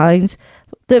Airlines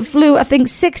that flew, I think,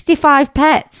 65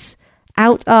 pets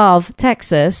out of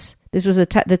Texas. This was the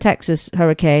Texas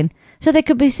hurricane. So they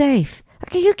could be safe.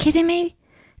 Like, are you kidding me?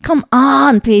 Come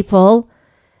on, people.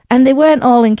 And they weren't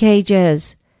all in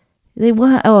cages. They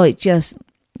weren't. Oh, it just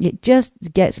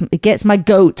gets my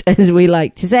goat, as we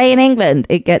like to say in England.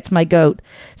 It gets my goat.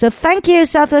 So thank you,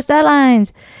 Southwest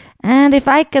Airlines. And if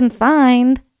I can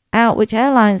find out which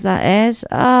airlines that is,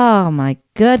 oh my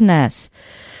goodness.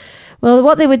 Well,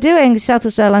 what they were doing,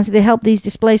 Southwest Airlines, they helped these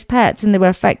displaced pets, and they were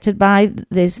affected by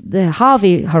the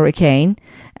Harvey hurricane,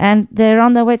 and they're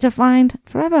on their way to find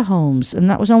forever homes. And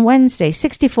that was on Wednesday.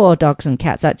 64 dogs and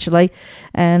cats, actually,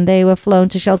 and they were flown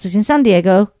to shelters in San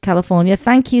Diego, California.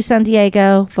 Thank you, San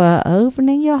Diego, for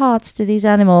opening your hearts to these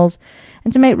animals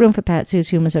and to make room for pets whose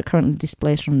humans are currently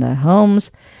displaced from their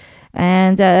homes.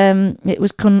 And it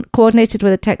was coordinated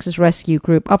with a Texas rescue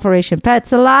group, Operation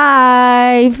Pets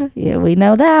Alive. Yeah, we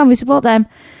know them. We support them.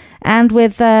 And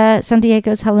with San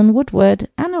Diego's Helen Woodward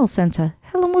Animal Center.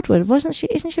 Helen Woodward, wasn't she?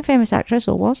 Isn't she a famous actress,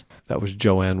 or was? That was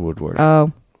Joanne Woodward.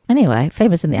 Oh, anyway,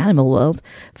 famous in the animal world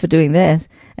for doing this.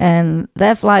 And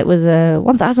their flight was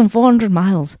 1,400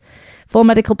 miles. 4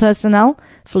 medical personnel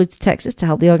flew to Texas to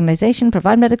help the organization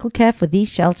provide medical care for these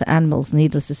shelter animals.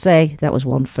 Needless to say, that was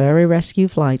one furry rescue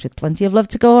flight with plenty of love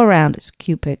to go around. It's a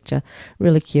cute picture,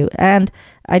 really cute. And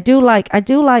I do like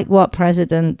what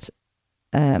President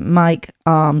Mike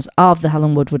Arms of the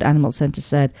Helen Woodward Animal Center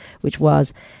said, which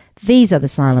was, these are the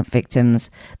silent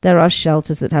victims. There are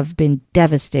shelters that have been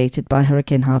devastated by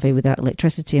Hurricane Harvey without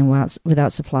electricity and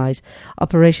without supplies.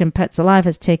 Operation Pets Alive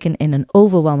has taken in an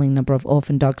overwhelming number of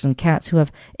orphan dogs and cats who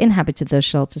have inhabited those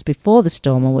shelters before the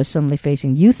storm and were suddenly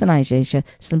facing euthanization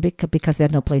simply because they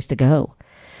had no place to go.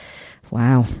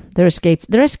 Wow. They're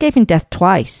escaping death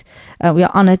twice. We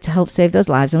are honoured to help save those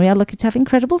lives, and we are lucky to have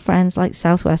incredible friends like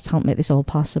Southwest to help make this all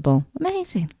possible.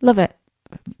 Amazing. Love it.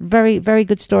 Very, very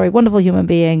good story. Wonderful human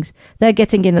beings. They're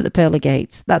getting in at the pearly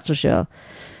gates. That's for sure.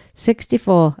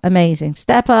 64. Amazing.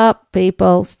 Step up,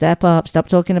 people. Step up. Stop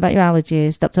talking about your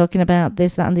allergies. Stop talking about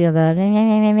this, that, and the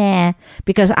other.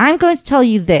 Because I'm going to tell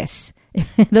you this.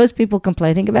 Those people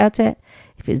complaining about it,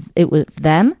 if it was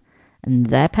them and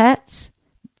their pets,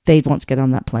 they'd want to get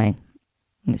on that plane.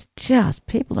 And it's just,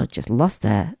 people have just lost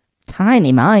their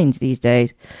tiny minds these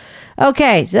days.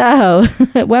 Okay, so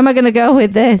where am I going to go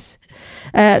with this?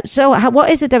 What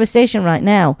is the devastation right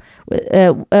now?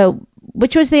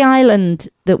 Which was the island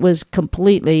that was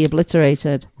completely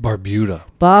obliterated? Barbuda.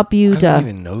 I don't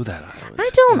even know that island. I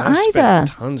don't I've either. Spent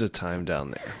tons of time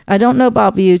down there. I don't know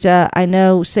Barbuda. I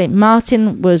know St.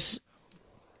 Martin was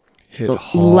hit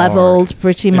hard. Leveled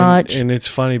pretty much. And it's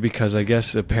funny because I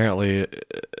guess apparently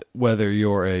whether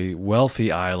you're a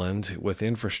wealthy island with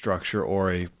infrastructure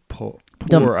or a poor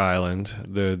island,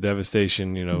 the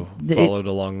devastation, followed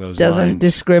along those lines. Doesn't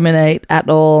discriminate at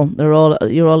all.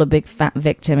 You're all a big fat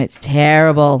victim. It's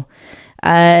terrible.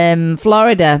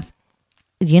 Florida.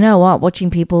 You know what? Watching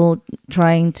people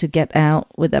trying to get out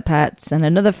with their pets. And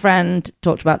another friend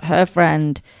talked about her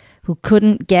friend who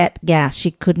couldn't get gas.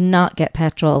 She could not get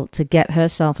petrol to get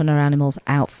herself and her animals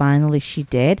out. Finally, she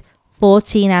did.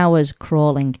 14 hours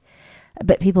crawling.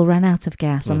 But people ran out of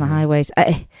gas on the highways.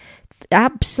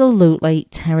 Absolutely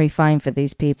terrifying for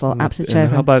these people. Absolutely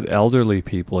terrifying. How about elderly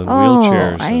people in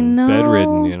wheelchairs and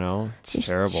bedridden, It's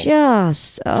terrible.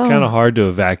 It's kind of hard to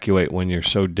evacuate when you're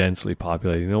so densely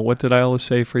populated. What did I always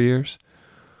say for years?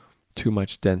 Too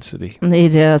much density.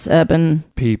 It is urban.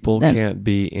 People can't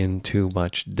be in too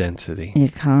much density. You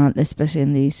can't, especially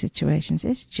in these situations.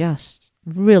 It's just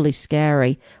really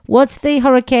scary. What's the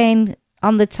hurricane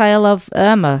on the tail of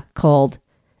Irma called?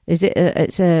 Is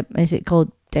it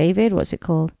called David? What's it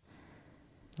called?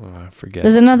 Oh, I forget.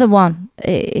 There's another one.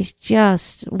 It's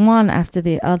just one after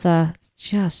the other.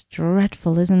 Just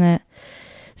dreadful, isn't it?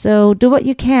 So do what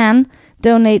you can.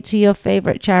 Donate to your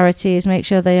favorite charities. Make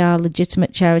sure they are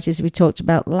legitimate charities we talked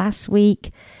about last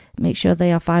week. Make sure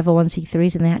they are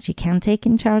 501c3s and they actually can take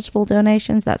in charitable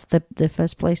donations. That's the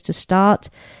first place to start.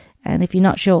 And if you're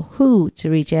not sure who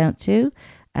to reach out to,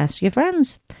 ask your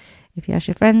friends. If you ask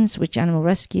your friends which animal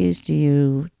rescues do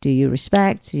you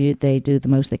respect, they do the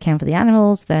most they can for the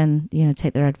animals, then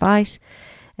take their advice.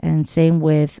 And same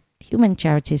with human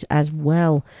charities as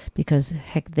well, because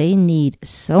heck, they need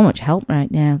so much help right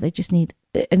now. They just need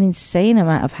an insane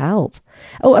amount of help.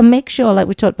 Oh, and make sure, like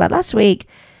we talked about last week,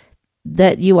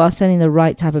 that you are sending the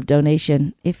right type of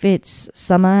donation. If it's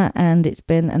summer and it's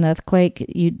been an earthquake,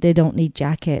 they don't need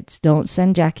jackets. Don't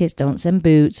send jackets, don't send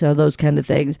boots, or those kind of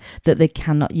things that they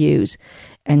cannot use.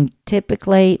 And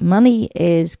typically, money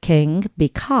is king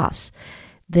because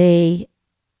they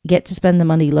get to spend the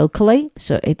money locally,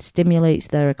 so it stimulates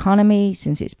their economy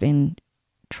since it's been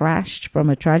trashed from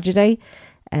a tragedy,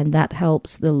 and that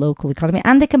helps the local economy.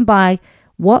 And they can buy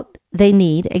what they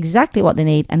need, exactly what they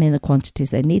need, and in the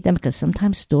quantities they need them, because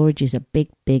sometimes storage is a big,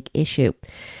 big issue.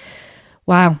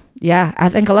 Wow. Yeah, I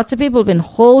think a lot of people have been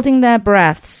holding their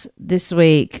breaths this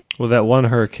week. Well, that one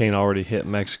hurricane already hit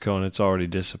Mexico, and it's already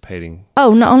dissipating.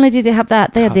 Oh, not only did they have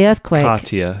that, they had the earthquake.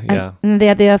 Katia, yeah. And they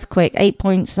had the earthquake, 8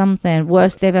 point something,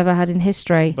 worst they've ever had in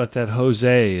history. But that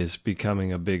Jose is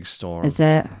becoming a big storm. Is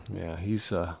it? Yeah,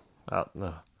 he's out in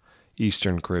the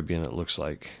Eastern Caribbean, it looks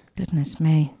like. Goodness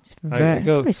me. It's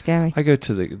very scary. I go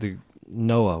to the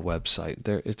NOAA website.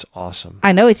 It's awesome.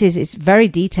 I know it is. It's very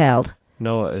detailed.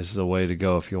 NOAA is the way to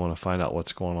go if you want to find out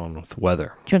what's going on with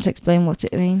weather. Do you want to explain what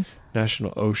it means?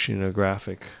 National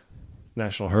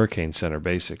Hurricane Center,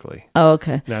 basically. Oh,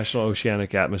 okay. National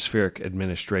Oceanic Atmospheric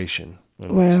Administration.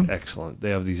 Wow. It's excellent.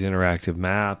 They have these interactive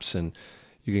maps, and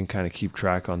you can kind of keep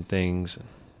track on things.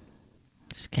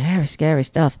 Scary, scary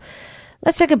stuff.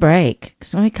 Let's take a break,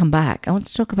 because when we come back, I want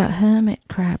to talk about hermit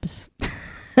crabs.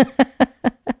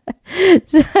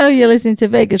 So you're listening to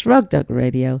Vegas Rock Dog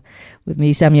Radio with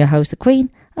me, Sam, your host, the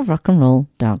Queen of Rock and Roll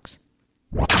Dogs.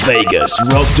 Vegas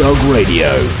Rock Dog Radio.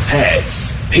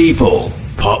 Pets, people,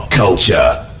 pop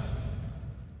culture.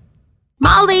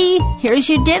 Molly, here's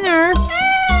your dinner.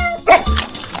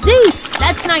 Zeus,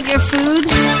 that's not your food.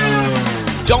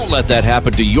 Don't let that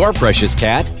happen to your precious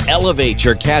cat. Elevate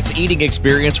your cat's eating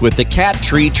experience with the Cat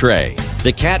Tree Tray.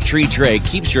 The Cat Tree Tray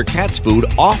keeps your cat's food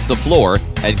off the floor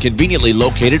and conveniently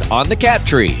located on the cat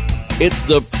tree. It's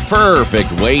the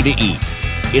perfect way to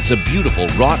eat. It's a beautiful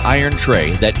wrought iron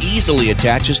tray that easily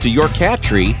attaches to your cat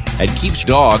tree and keeps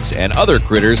dogs and other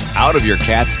critters out of your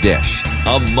cat's dish.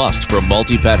 A must for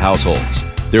multi-pet households.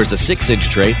 There's a 6-inch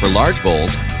tray for large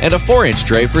bowls and a 4-inch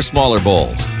tray for smaller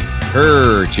bowls.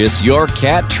 Purchase your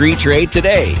cat tree tray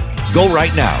today. Go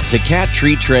right now to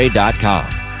cattreetray.com.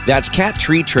 That's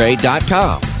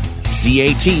cattreetray.com.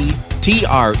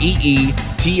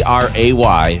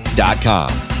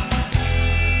 CATTREETRAY.com.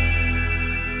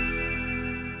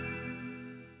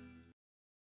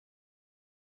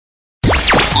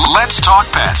 Let's talk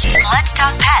pets Let's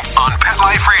talk pets on Pet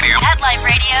Life Radio. Pet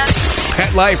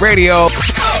Life Radio.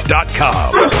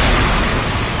 PetLifeRadio.com.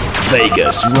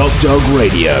 Vegas Rock Dog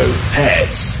Radio.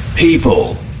 Pets,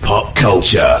 people, pop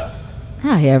culture.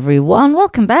 Hi, everyone.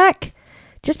 Welcome back.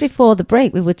 Just before the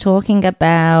break, we were talking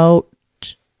about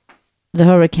the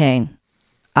hurricane.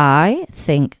 I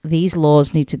think these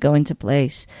laws need to go into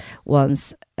place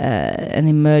once an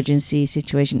emergency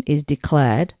situation is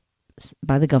declared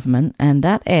by the government, and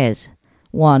that is,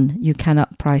 1, you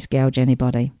cannot price gouge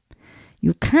anybody.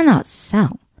 You cannot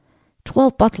sell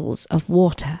 12 bottles of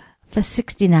water for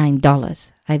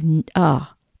 $69.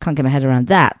 Can't get my head around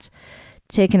that.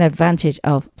 Taking advantage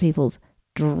of people's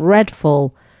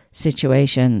dreadful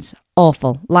situations.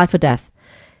 Awful. Life or death.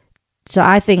 So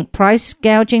I think price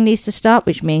gouging needs to stop,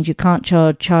 which means you can't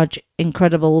charge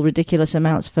incredible, ridiculous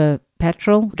amounts for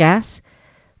petrol, gas,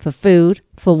 for food,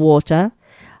 for water.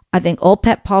 I think all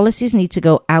pet policies need to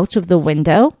go out of the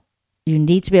window. You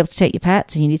need to be able to take your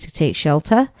pets and you need to take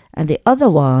shelter. And the other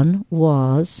one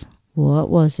was, what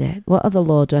was it? What other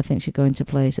law do I think should go into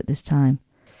place at this time?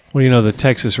 Well, you know, the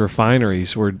Texas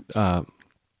refineries were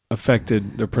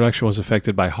affected, their production was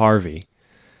affected by Harvey.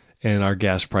 And our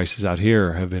gas prices out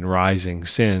here have been rising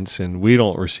since, and we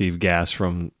don't receive gas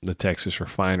from the Texas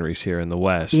refineries here in the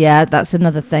West. Yeah, that's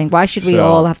another thing. Why should we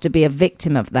all have to be a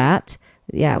victim of that?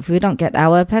 Yeah, if we don't get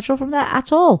our petrol from that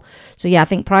at all. So yeah, I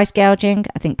think price gouging,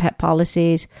 I think pet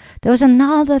policies. There was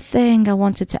another thing I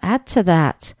wanted to add to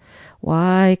that.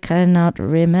 Why cannot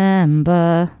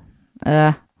remember?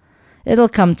 It'll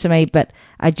come to me, but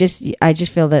I just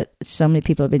feel that so many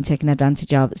people have been taken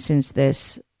advantage of since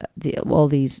all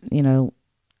these,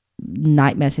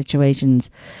 nightmare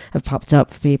situations have popped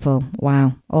up for people.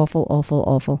 Wow. Awful, awful,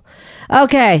 awful.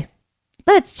 Okay,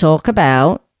 let's talk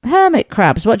about hermit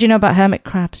crabs. What do you know about hermit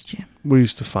crabs, Jim? We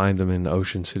used to find them in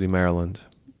Ocean City, Maryland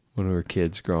when we were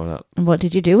kids growing up. And what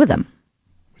did you do with them?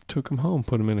 We took them home,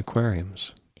 put them in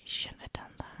aquariums. You shouldn't have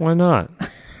done that. Why not?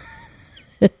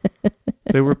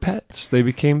 They were pets. They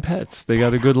became pets. They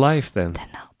got a good life then. They're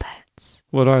not pets.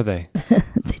 What are they?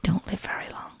 They don't live very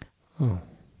long. Oh.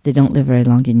 They don't live very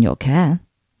long in your care.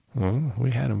 Well, we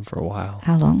had them for a while.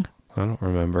 How long? I don't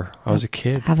remember. I was a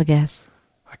kid. Have a guess.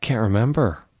 I can't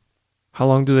remember. How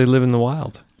long do they live in the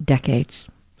wild? Decades.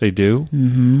 They do?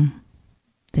 Mm-hmm.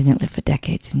 They didn't live for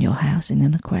decades in your house in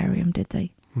an aquarium, did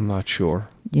they? I'm not sure.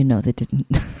 You know they didn't.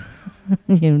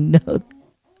 You know.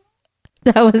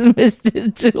 That was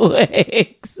Mr.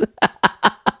 Twix.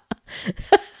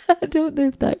 I don't know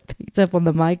if that picked up on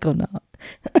the mic or not.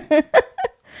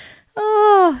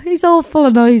 Oh, he's all full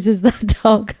of noises, that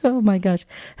dog. Oh my gosh.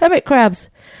 Hermit crabs.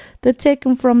 They're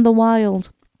taken from the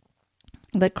wild.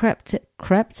 They're kept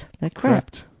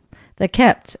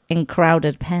in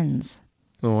crowded pens.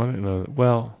 Oh, I didn't know that.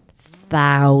 Well,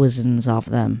 thousands of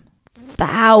them.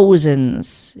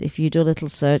 Thousands. If you do a little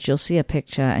search, you'll see a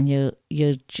picture and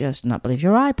you'll just not believe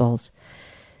your eyeballs.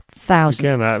 Thousands.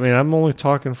 Again, I mean, I'm only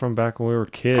talking from back when we were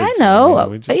kids. I know. I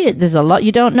mean, there's a lot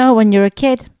you don't know when you're a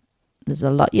kid. There's a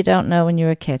lot you don't know when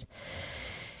you're a kid.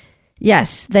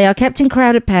 Yes, they are kept in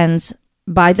crowded pens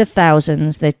by the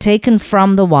thousands. They're taken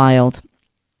from the wild.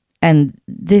 And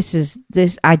this,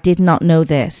 I did not know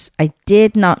this. I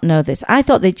did not know this. I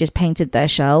thought they just painted their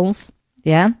shells.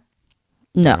 Yeah?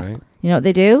 No. Right. You know what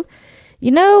they do?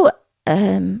 You know,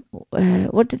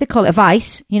 what do they call it? A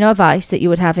vice. You know, a vice that you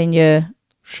would have in your...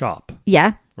 shop.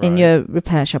 Yeah, right. In your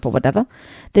repair shop or whatever.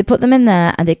 They put them in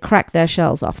there and they crack their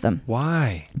shells off them.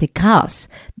 Why? Because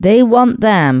they want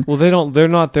them... Well, they're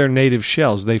not their native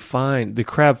shells. The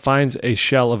crab finds a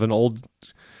shell of an old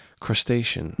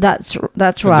crustacean. That's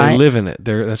right. They live in it.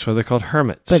 That's why they're called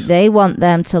hermits. But they want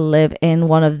them to live in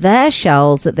one of their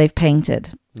shells that they've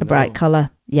painted a bright color.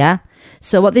 Yeah.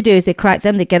 So what they do is they crack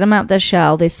them, they get them out of their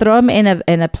shell, they throw them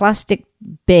in a plastic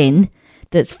bin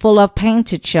that's full of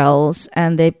painted shells,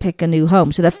 and they pick a new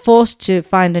home. So they're forced to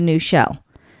find a new shell.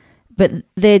 But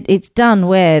it's done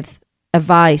with a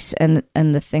vice and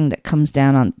the thing that comes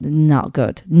down on. Not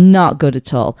good. Not good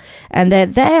at all. And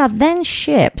they are then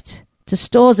shipped to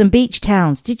stores and beach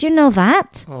towns. Did you know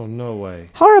that? Oh, no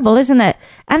way. Horrible, isn't it?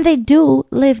 And they do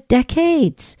live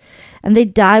decades. And they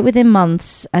die within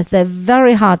months, as they're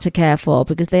very hard to care for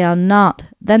because they're not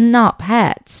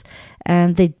pets,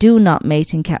 and they do not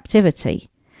mate in captivity.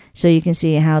 So you can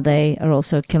see how they are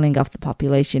also killing off the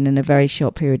population in a very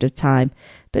short period of time.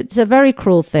 But it's a very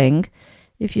cruel thing.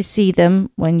 If you see them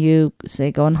when you,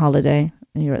 say, go on holiday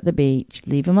and you're at the beach,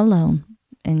 leave them alone.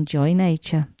 Enjoy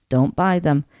nature. Don't buy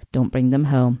them. Don't bring them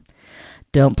home.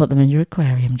 Don't put them in your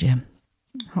aquarium, Jim.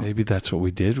 Maybe that's what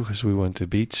we did because we went to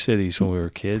beach cities when we were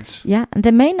kids. Yeah, and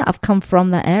they may not have come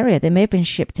from that area. They may have been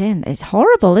shipped in. It's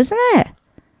horrible, isn't it?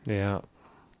 Yeah.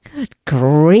 Good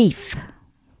grief.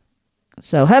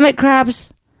 So hermit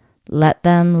crabs, let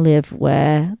them live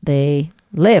where they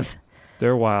live.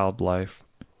 They're wildlife.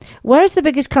 Where is the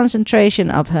biggest concentration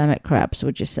of hermit crabs,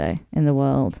 would you say, in the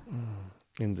world?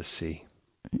 In the sea.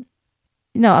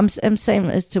 No, I'm saying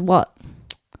as to what?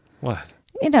 What?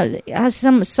 You know, has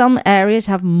some areas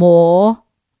have more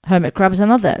hermit crabs than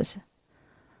others?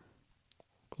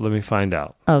 Let me find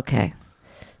out. Okay.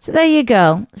 So there you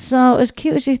go. So as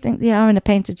cute as you think they are in a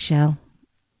painted shell,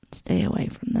 stay away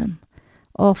from them.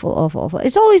 Awful, awful, awful.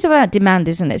 It's always about demand,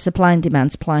 isn't it? Supply and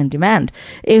demand, supply and demand.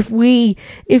 If we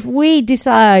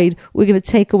decide we're going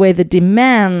to take away the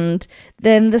demand,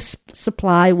 then the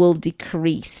supply will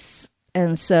decrease.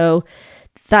 And so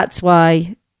that's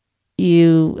why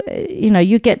you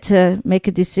get to make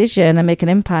a decision and make an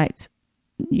impact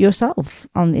yourself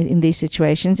in these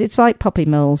situations. It's like puppy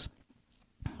mills,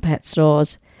 pet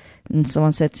stores. And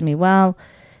someone said to me, well,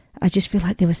 I just feel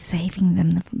like they were saving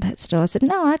them from pet stores. I said,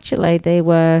 no, actually,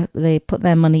 they put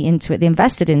their money into it. They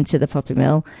invested into the puppy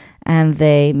mill, and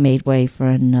they made way for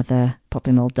another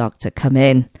puppy mill dog to come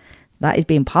in. That is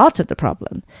being part of the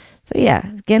problem. So yeah,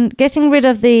 again, getting rid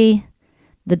of the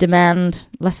demand,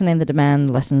 lessening the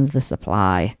demand, lessens the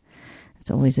supply.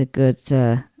 It's always a good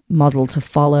model to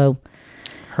follow.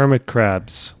 Hermit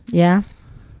crabs. Yeah.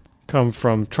 Come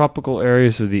from tropical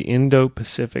areas of the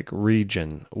Indo-Pacific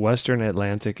region, Western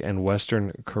Atlantic and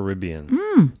Western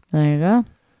Caribbean. There you go.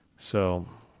 So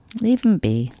leave them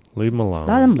be. Leave them alone.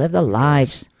 Let them live their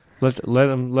lives. Let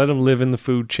them live in the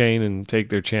food chain and take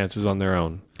their chances on their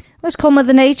own. Well, it's called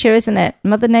Mother Nature, isn't it?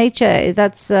 Mother Nature.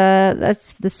 That's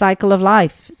the cycle of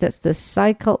life. That's the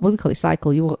cycle. What do we call it?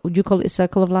 Cycle. Would you call it a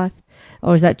circle of life?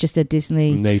 Or is that just a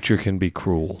Disney? Nature can be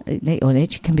cruel.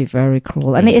 Nature can be very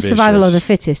cruel, and it is survival of the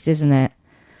fittest, isn't it?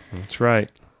 That's right.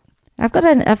 I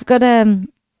want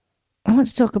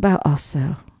to talk about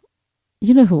Osso.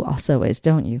 You know who Osso is,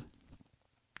 don't you?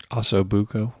 Osso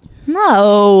Bucco?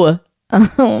 No.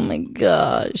 Oh my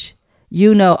gosh.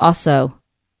 You know Osso.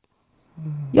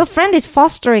 Your friend is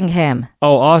fostering him.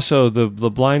 Oh, Osso,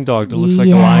 the blind dog that looks like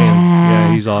a lion.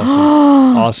 Yeah, he's awesome.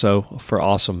 Osso for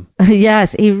awesome.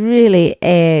 Yes, he really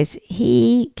is.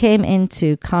 He came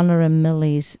into Connor and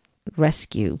Millie's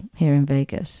rescue here in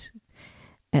Vegas.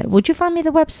 Would you find me the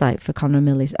website for Connor and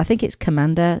Millie's? I think it's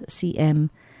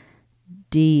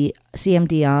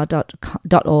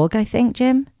CMDR.org, I think,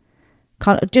 Jim.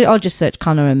 I'll just search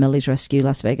Connor and Millie's Rescue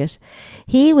Las Vegas.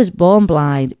 He was born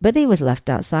blind, but he was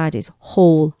left outside his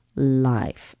whole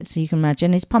life. So you can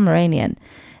imagine he's Pomeranian.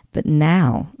 But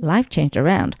now life turned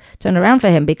around for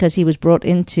him because he was brought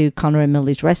into Connor and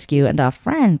Millie's Rescue, and our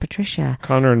friend Patricia.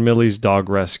 Connor and Millie's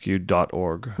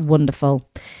dogrescue.org. Wonderful.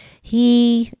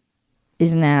 He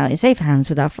is now in safe hands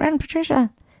with our friend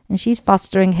Patricia. And she's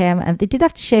fostering him, and they did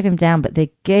have to shave him down, but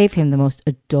they gave him the most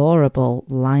adorable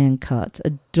lion cut.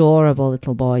 Adorable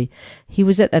little boy. He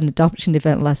was at an adoption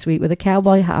event last week with a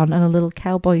cowboy hat on and a little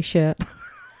cowboy shirt.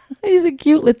 He's a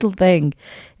cute little thing.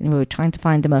 And we were trying to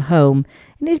find him a home.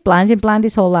 And he's blind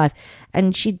his whole life.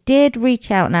 And she did reach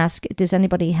out and ask, does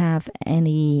anybody have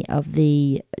any of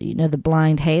the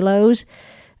blind halos?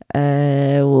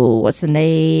 What's the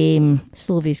name?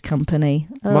 Sylvie's company.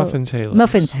 Muffins Halo.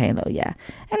 Muffins Halo, yeah.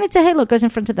 And it's a halo that goes in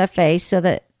front of their face so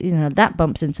that, that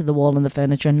bumps into the wall and the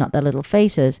furniture and not their little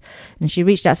faces. And she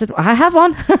reached out and said, I have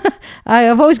one.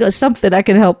 I've always got something I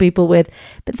can help people with.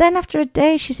 But then after a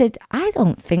day, she said, I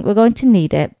don't think we're going to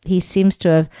need it. He seems to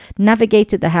have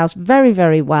navigated the house very,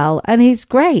 very well. And he's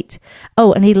great.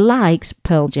 Oh, and he likes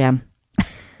Pearl Jam.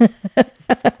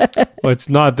 Well, it's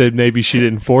not that maybe she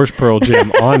didn't force Pearl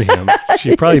Jam on him.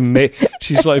 She probably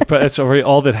she's like, that's already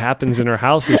all that happens in her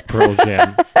house is Pearl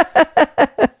Jam.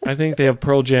 I think they have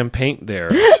Pearl Jam paint there.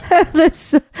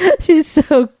 She's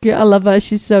so good. I love her.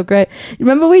 She's so great.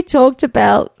 Remember we talked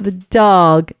about the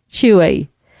dog, Chewy,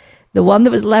 the one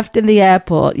that was left in the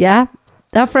airport, yeah?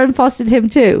 Our friend fostered him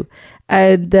too.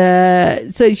 And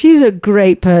so she's a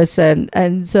great person.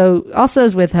 And so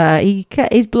Osso's with her.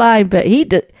 He's blind, but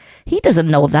He doesn't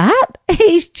know that.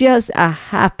 He's just a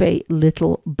happy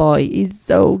little boy. He's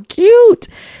so cute.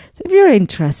 So if you're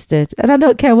interested, and I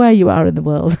don't care where you are in the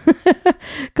world,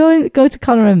 go to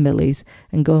Connor and Millie's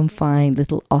and go and find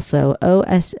little Oso,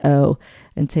 O-S-O,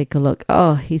 and take a look.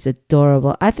 Oh, he's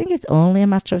adorable. I think it's only a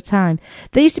matter of time.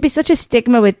 There used to be such a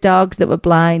stigma with dogs that were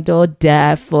blind or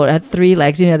deaf or had 3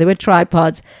 legs. You know, they were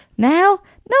tripods. Now,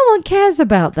 no one cares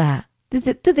about that. Do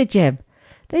they, Jim?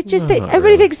 They just think,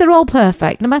 everybody thinks they're all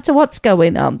perfect, no matter what's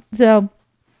going on. So,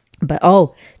 but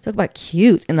talk about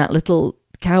cute in that little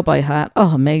cowboy hat.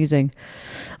 Oh, amazing.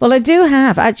 Well, I do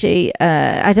have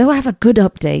a good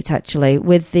update actually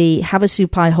with the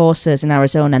Havasupai horses in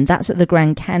Arizona, and that's at the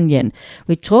Grand Canyon.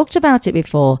 We talked about it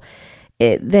before.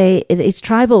 It's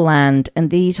tribal land, and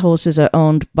these horses are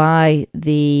owned by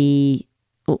the,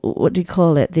 what do you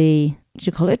call it? Do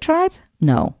you call it tribe?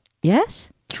 No.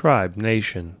 Yes? Tribe,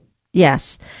 nation.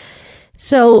 Yes.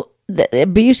 So the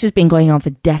abuse has been going on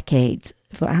for decades,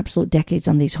 for absolute decades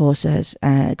on these horses,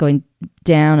 going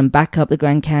down and back up the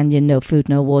Grand Canyon, no food,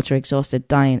 no water, exhausted,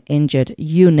 dying, injured,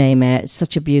 you name it.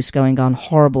 Such abuse going on.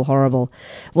 Horrible, horrible.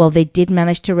 Well, they did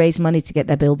manage to raise money to get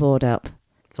their billboard up.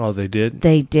 Oh, they did?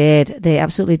 They did. They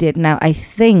absolutely did. Now, I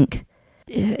think,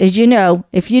 as you know,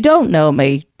 if you don't know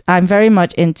me, I'm very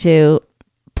much into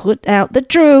put out the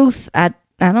truth. I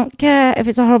don't care if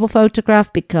it's a horrible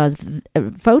photograph, because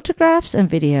photographs and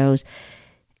videos,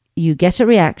 you get a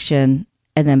reaction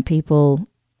and then people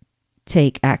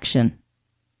take action.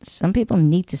 Some people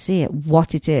need to see it,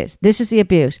 what it is. This is the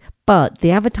abuse. But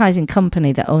the advertising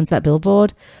company that owns that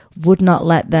billboard would not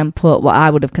let them put what I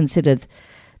would have considered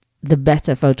the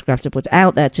better photograph to put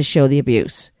out there to show the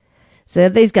abuse. So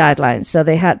these guidelines, so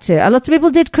they had to, a lot of people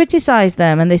did criticize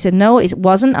them, and they said, no, it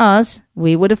wasn't us.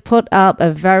 We would have put up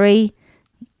a very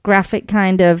graphic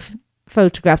kind of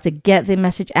photograph to get the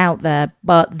message out there,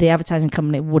 but the advertising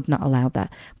company would not allow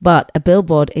that. But a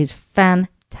billboard is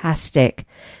fantastic.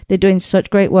 They're doing such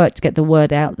great work to get the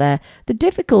word out there. The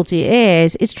difficulty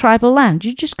is it's tribal land.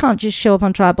 You just can't just show up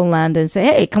on tribal land and say,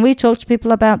 hey, can we talk to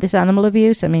people about this animal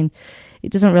abuse? I mean,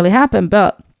 it doesn't really happen,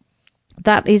 but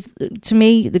that is, to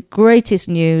me, the greatest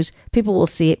news. People will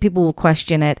see it, people will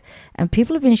question it, and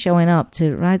people have been showing up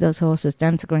to ride those horses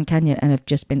down to Grand Canyon and have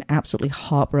just been absolutely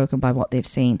heartbroken by what they've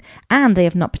seen, and they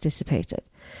have not participated.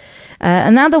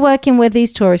 And now they're working with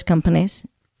these tourist companies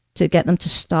to get them to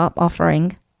stop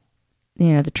offering,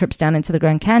 the trips down into the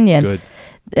Grand Canyon. Good.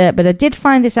 But I did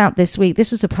find this out this week. This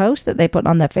was a post that they put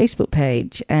on their Facebook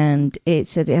page, and it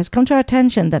said, it has come to our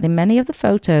attention that in many of the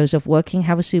photos of working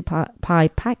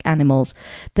Havasupai pack animals,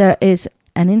 there is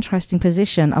an interesting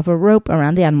position of a rope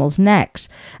around the animals' necks.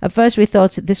 At first we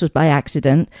thought that this was by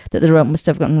accident, that the rope must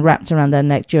have gotten wrapped around their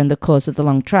neck during the course of the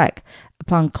long trek.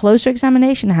 Upon closer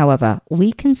examination, however,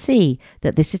 we can see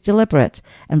that this is deliberate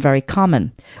and very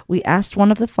common. We asked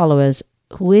one of the followers,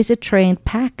 who is a trained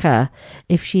packer,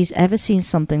 if she's ever seen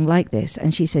something like this,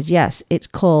 and she said yes, it's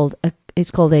called a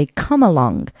come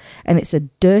along, and it's a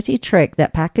dirty trick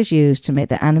that packers use to make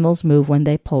the animals move when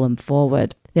they pull them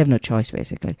forward. They have no choice,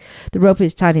 basically. The rope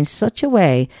is tied in such a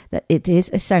way that it is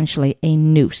essentially a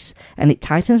noose, and it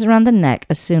tightens around the neck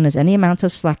as soon as any amount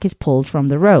of slack is pulled from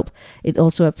the rope. It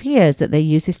also appears that they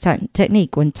use this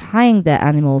technique when tying their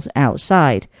animals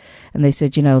outside. And they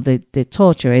said, the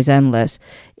torture is endless.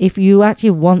 If you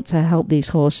actually want to help these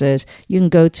horses, you can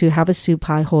go to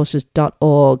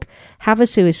havasupaihorses.org.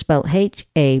 Havasu is spelled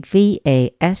Havasupai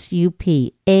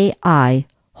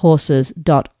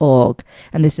horses.org.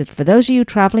 And this is for those of you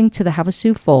traveling to the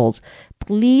Havasu Falls.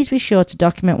 Please be sure to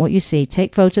document what you see,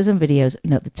 take photos and videos,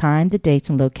 note the time, the date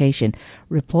and location.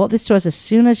 Report this to us as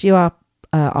soon as you are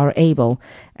able,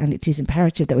 and it is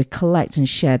imperative that we collect and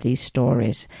share these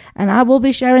stories, and I will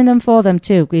be sharing them for them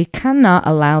too. We cannot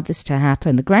allow this to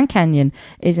happen. The Grand Canyon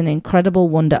is an incredible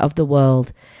wonder of the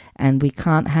world, and we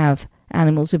can't have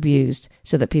animals abused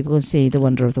so that people can see the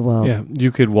wonder of the world. Yeah,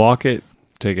 you could walk it,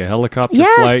 take a helicopter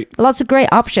flight. Lots of great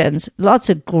options,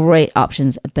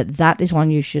 but that is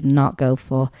one you should not go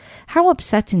for. How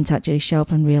upsetting to actually show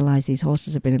up and realize these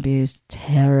horses have been abused.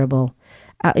 Terrible.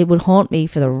 It would haunt me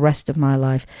for the rest of my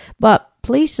life. But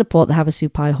please support the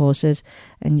Havasupai horses,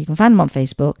 and you can find them on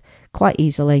Facebook quite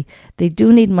easily. They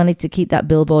do need money to keep that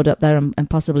billboard up there and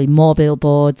possibly more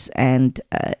billboards. And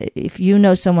if you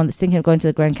know someone that's thinking of going to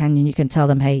the Grand Canyon, you can tell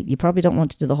them, hey, you probably don't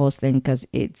want to do the horse thing because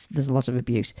there's a lot of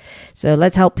abuse. So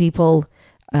let's help people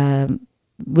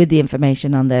with the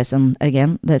information on this. And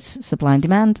again, let's supply and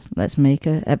demand. Let's make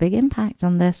a big impact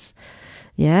on this.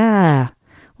 Yeah.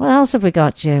 What else have we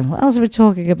got, Jim? What else are we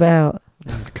talking about?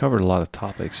 Covered a lot of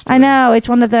topics. I know, it's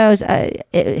one of those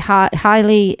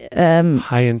highly...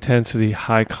 high intensity,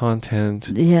 high content.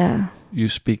 Yeah. You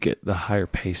speak at the higher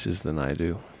paces than I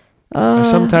do. I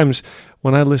sometimes,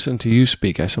 when I listen to you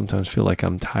speak, I sometimes feel like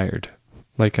I'm tired.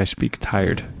 Like I speak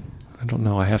tired. I don't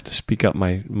know. I have to speak up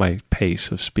my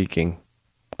pace of speaking.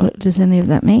 What does any of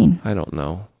that mean? I don't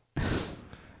know.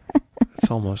 It's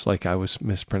almost like I was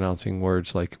mispronouncing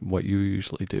words like what you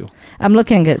usually do. I'm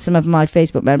looking at some of my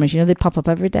Facebook memories. You know, they pop up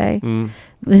every day.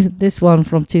 This one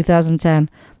from 2010.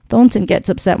 Thornton gets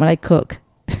upset when I cook.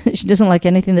 She doesn't like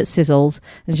anything that sizzles,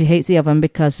 and she hates the oven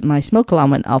because my smoke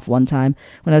alarm went off one time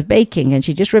when I was baking, and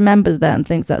she just remembers that and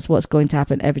thinks that's what's going to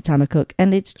happen every time I cook.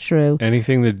 And it's true.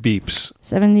 Anything that beeps.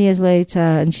 7 years later,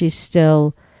 and she's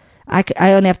still...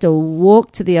 I only have to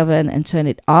walk to the oven and turn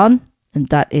it on, and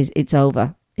it's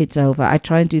over. It's over. I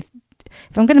try and do...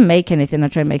 If I'm going to make anything, I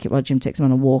try and make it while Jim takes him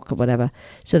on a walk or whatever,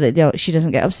 so that she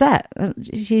doesn't get upset.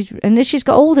 And as she's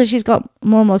got older, she's got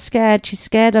more and more scared. She's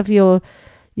scared of your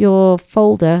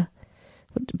folder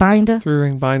binder.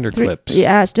 3-ring binder clips.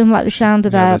 Yeah, she doesn't like the sound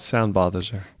of that. That sound bothers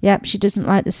her. Yep, she doesn't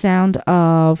like the sound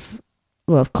of...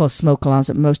 Well, of course, smoke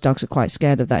alarms. Most dogs are quite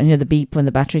scared of that. You know, the beep when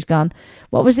the battery's gone.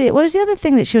 What was the other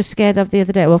thing that she was scared of the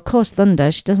other day? Well, of course,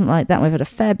 thunder. She doesn't like that. We've had a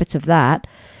fair bit of that.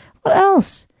 What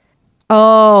else?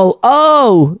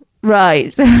 Oh,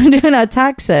 right. So we're doing our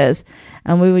taxes,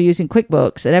 and we were using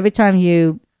QuickBooks, and every time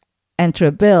you enter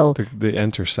a bill... The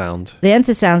enter sound. The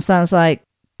enter sound sounds like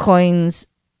coins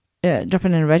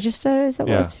dropping in a register. Is that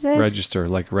what it is?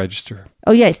 Register.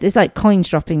 Oh, yes. It's like coins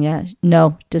dropping, yeah.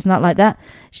 No, does not like that.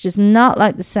 She does not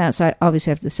like the sound. So I obviously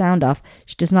have the sound off.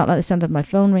 She does not like the sound of my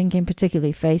phone ringing,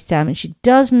 particularly FaceTime. And she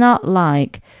does not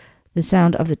like the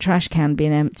sound of the trash can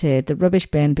being emptied, the rubbish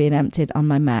bin being emptied on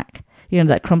my Mac. You know,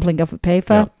 that crumpling of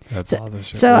paper. Yeah, that bothers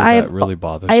her. So that really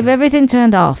bothers I have her. everything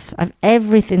turned off. I have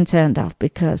everything turned off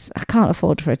because I can't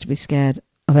afford for her to be scared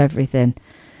of everything.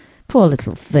 Poor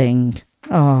little thing.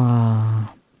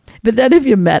 Oh. But then if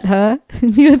you met her,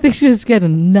 you would think she was scared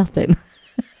of nothing.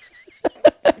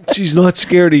 She's not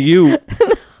scared of you.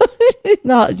 She's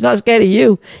not scared of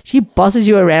you. She bosses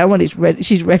you around when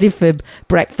she's ready for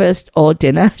breakfast or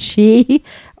dinner. She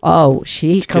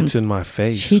comes gets in my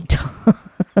face. She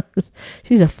does.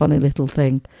 She's a funny little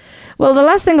thing. Well, the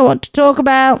last thing I want to talk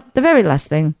about, the very last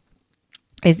thing,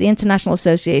 is the International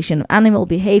Association of Animal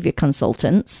Behavior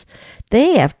Consultants.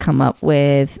 They have come up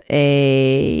with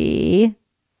a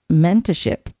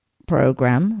mentorship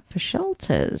program for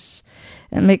shelters.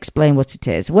 Let me explain what it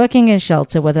is. Working in a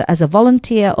shelter, whether as a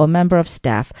volunteer or member of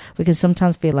staff, we can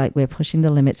sometimes feel like we're pushing the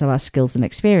limits of our skills and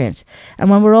experience. And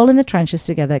when we're all in the trenches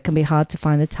together, it can be hard to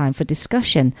find the time for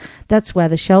discussion. That's where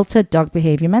the Shelter Dog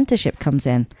Behavior Mentorship comes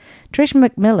in. Trish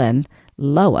McMillan,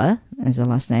 Lower is her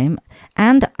last name,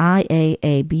 and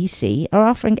IAABC are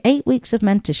offering 8 weeks of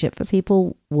mentorship for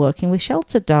people working with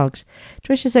shelter dogs.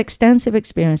 Trish's extensive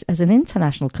experience as an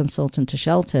international consultant to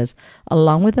shelters,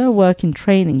 along with her work in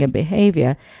training and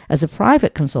behavior as a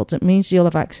private consultant, means you'll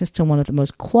have access to one of the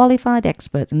most qualified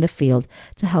experts in the field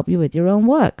to help you with your own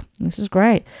work. This is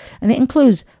great. And it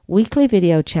includes weekly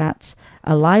video chats,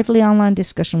 a lively online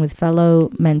discussion with fellow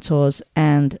mentors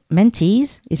and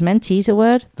mentees. Is mentees a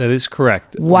word? That is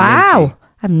correct. Wow.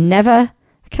 I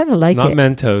kind of like Not it.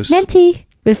 Mentos. Mentee.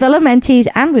 With fellow mentees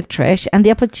and with Trish, and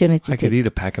the opportunity I could eat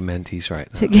a pack of Mentees right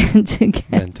now. to get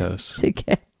Mentos.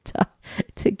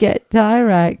 to get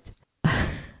direct.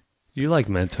 You like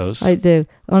Mentos. I do.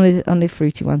 Only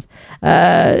fruity ones.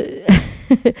 And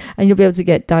you'll be able to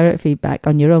get direct feedback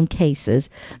on your own cases.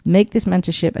 Make this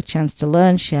mentorship a chance to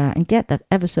learn, share, and get that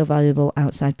ever so valuable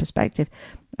outside perspective.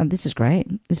 And this is great.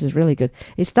 This is really good.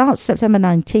 It starts September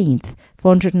 19th,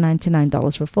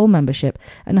 $499 for a full membership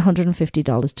and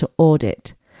 $150 to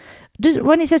audit.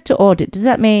 When it says to audit, does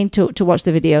that mean to watch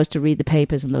the videos, to read the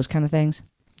papers and those kind of things?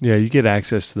 Yeah, you get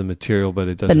access to the material, but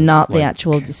it doesn't. But not the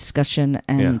actual discussion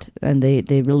and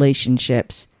the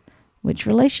relationships, which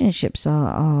relationships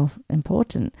are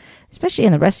important, especially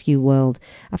in the rescue world.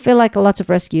 I feel like a lot of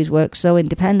rescues work so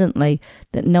independently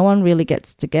that no one really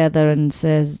gets together and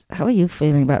says, how are you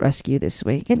feeling about rescue this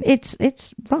week? And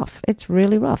it's rough. It's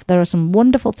really rough. There are some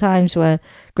wonderful times where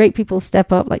great people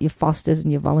step up, like your fosters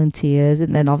and your volunteers,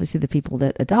 and then obviously the people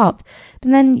that adopt.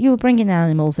 But then you're bringing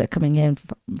animals that are coming in,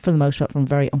 for the most part, from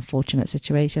very unfortunate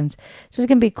situations. So it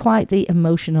can be quite the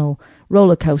emotional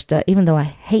roller coaster, even though I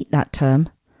hate that term.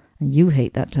 And you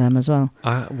hate that term as well.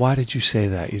 Why did you say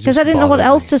that? Because I didn't know what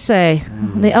else to say.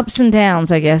 The ups and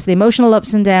downs, I guess. The emotional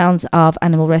ups and downs of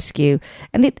animal rescue.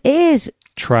 And it is...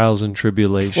 Trials and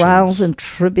tribulations.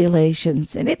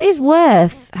 And it is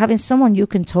worth having someone you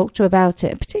can talk to about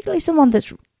it, particularly someone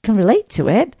that's can relate to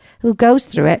it, who goes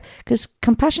through it, because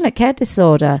compassionate care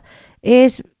disorder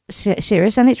is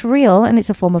serious and it's real and it's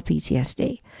a form of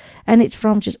PTSD. And it's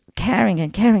from just caring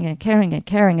and caring and caring and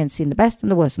caring and seeing the best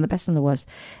and the worst and the best and the worst.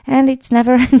 And it's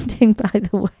never ending, by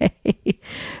the way.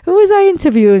 Who was I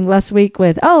interviewing last week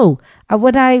with?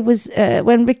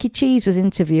 When Ricky Cheese was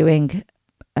interviewing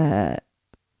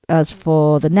us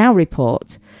for the Now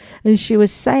Report. And she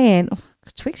was saying,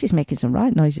 Twixie's making some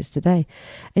right noises today.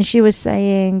 And she was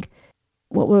saying,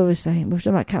 what were we saying? We were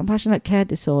talking about compassionate care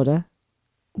disorder.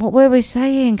 What were we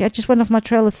saying? I just went off my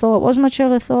trail of thought. What was my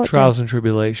trail of thought? Trials and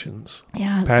tribulations.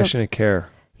 Yeah. Passionate care.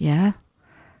 Yeah.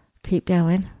 Keep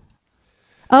going.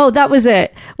 Oh, that was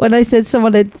it. When I said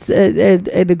someone in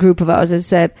a group of ours had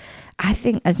said, I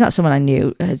think, it's not someone I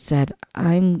knew, had said,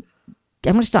 I'm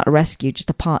going to start a rescue, just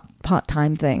a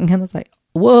part-time thing. And I was like,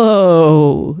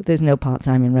 whoa, there's no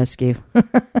part-time in rescue.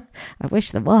 I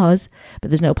wish there was, but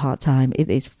there's no part-time. It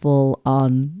is full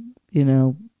on,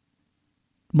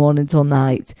 morning till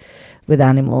night with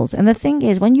animals. And the thing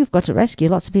is, when you've got a rescue,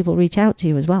 lots of people reach out to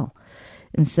you as well.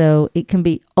 And so it can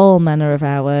be all manner of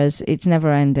hours. It's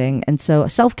never ending. And so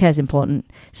self-care is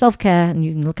important. Self-care, and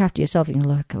you can look after yourself. You can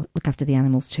look after the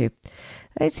animals too.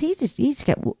 It's easy to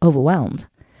get overwhelmed,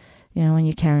 when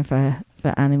you're caring for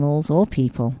animals or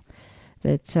people.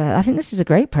 But I think this is a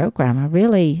great program. I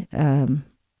really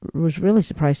was really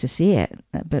surprised to see it.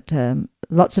 But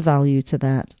lots of value to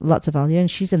that. Lots of value. And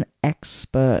she's an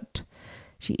expert.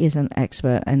 She is an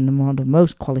expert and one of the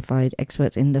most qualified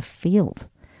experts in the field.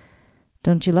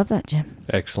 Don't you love that, Jim?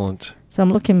 Excellent. So I'm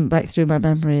looking back through my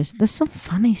memories. There's some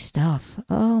funny stuff.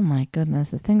 Oh, my goodness.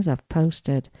 The things I've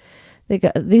posted. They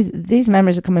got these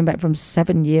memories are coming back from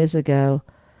 7 years ago.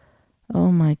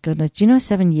 Oh, my goodness. Do you know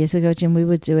 7 years ago, Jim, we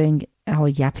were doing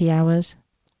our Yappy Hours?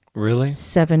 Really?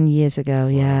 7 years ago,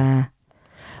 yeah.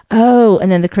 Oh,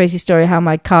 and then the crazy story how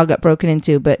my car got broken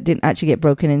into, but didn't actually get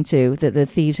broken into. That the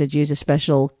thieves had used a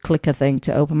special clicker thing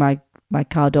to open my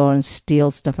car door and steal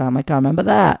stuff out of my car. Remember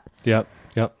that? Yep.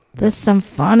 There's some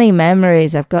funny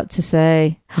memories, I've got to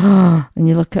say. And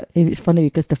you look at it's funny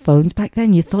because the phones back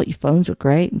then, you thought your phones were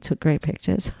great and took great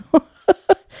pictures.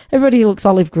 Everybody looks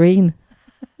olive green.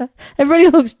 Everybody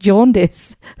looks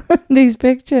jaundice in these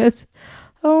pictures.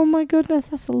 Oh my goodness,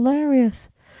 that's hilarious.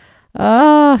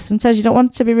 Sometimes you don't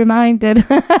want to be reminded.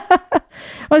 Well,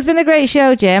 it's been a great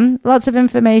show, Jim. Lots of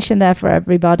information there for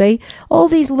everybody. All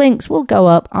these links will go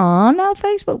up on our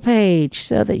Facebook page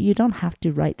so that you don't have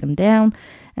to write them down.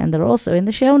 And they're also in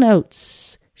the show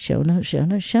notes. Show notes. Do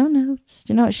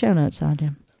you know what show notes are,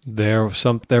 Jim? They're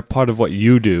part of what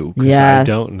you do, because yes, I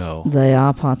don't know. They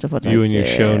are part of what I do. You and your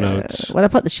show notes. When I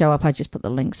put the show up, I just put the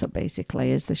links up,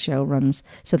 basically, as the show runs,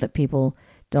 so that people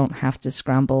don't have to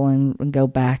scramble and go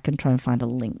back and try and find a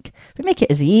link. We make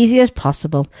it as easy as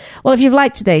possible. Well, if you've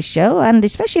liked today's show, and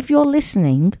especially if you're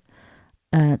listening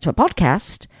to a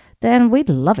podcast, then we'd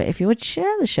love it if you would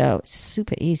share the show. It's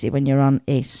super easy when you're on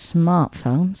a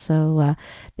smartphone. So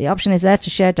the option is there to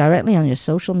share directly on your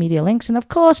social media links. And, of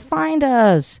course, find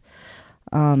us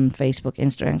on Facebook,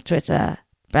 Instagram, Twitter,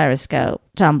 Periscope,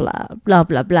 Tumblr, blah,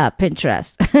 blah, blah,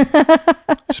 Pinterest.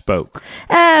 Spoke.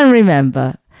 And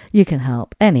remember, you can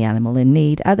help any animal in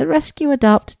need. Either rescue,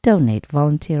 adopt, donate,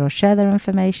 volunteer, or share their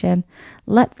information.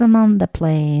 Let them on the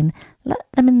plane. Let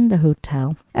them in the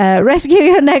hotel. Rescue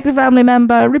your next family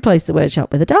member. Replace the word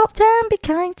shop with adopt. And be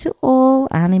kind to all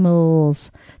animals.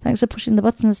 Thanks for pushing the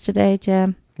buttons today,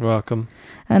 Jim. You're welcome.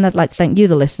 And I'd like to thank you,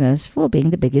 the listeners, for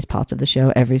being the biggest part of the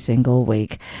show every single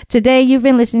week. Today, you've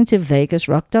been listening to Vegas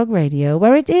Rock Dog Radio,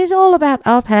 where it is all about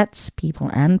our pets, people,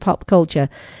 and pop culture.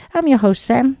 I'm your host,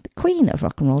 Sam, the queen of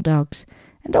rock and roll dogs.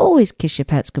 And always kiss your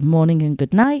pets good morning and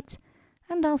good night.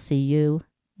 And I'll see you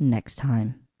next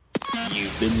time.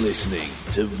 You've been listening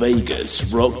to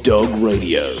Vegas Rock Dog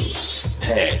Radio.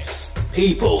 Pets,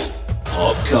 people,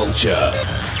 pop culture.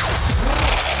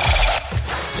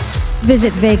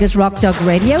 Visit Vegas Rock Dog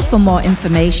Radio for more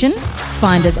information.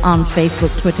 Find us on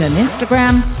Facebook, Twitter, and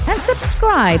Instagram. And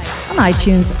subscribe on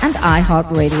iTunes and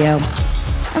iHeartRadio.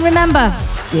 And remember,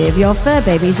 give your fur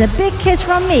babies a big kiss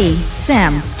from me,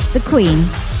 Sam, the queen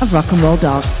of rock and roll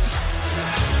dogs.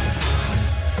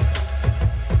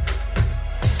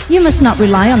 You must not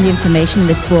rely on the information in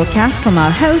this broadcast from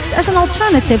our hosts as an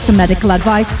alternative to medical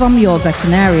advice from your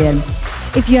veterinarian.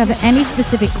 If you have any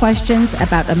specific questions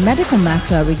about a medical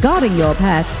matter regarding your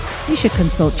pets, you should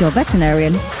consult your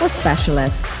veterinarian or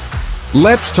specialist.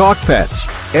 Let's Talk Pets,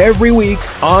 every week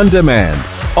on demand,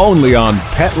 only on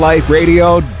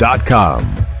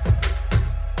PetLifeRadio.com.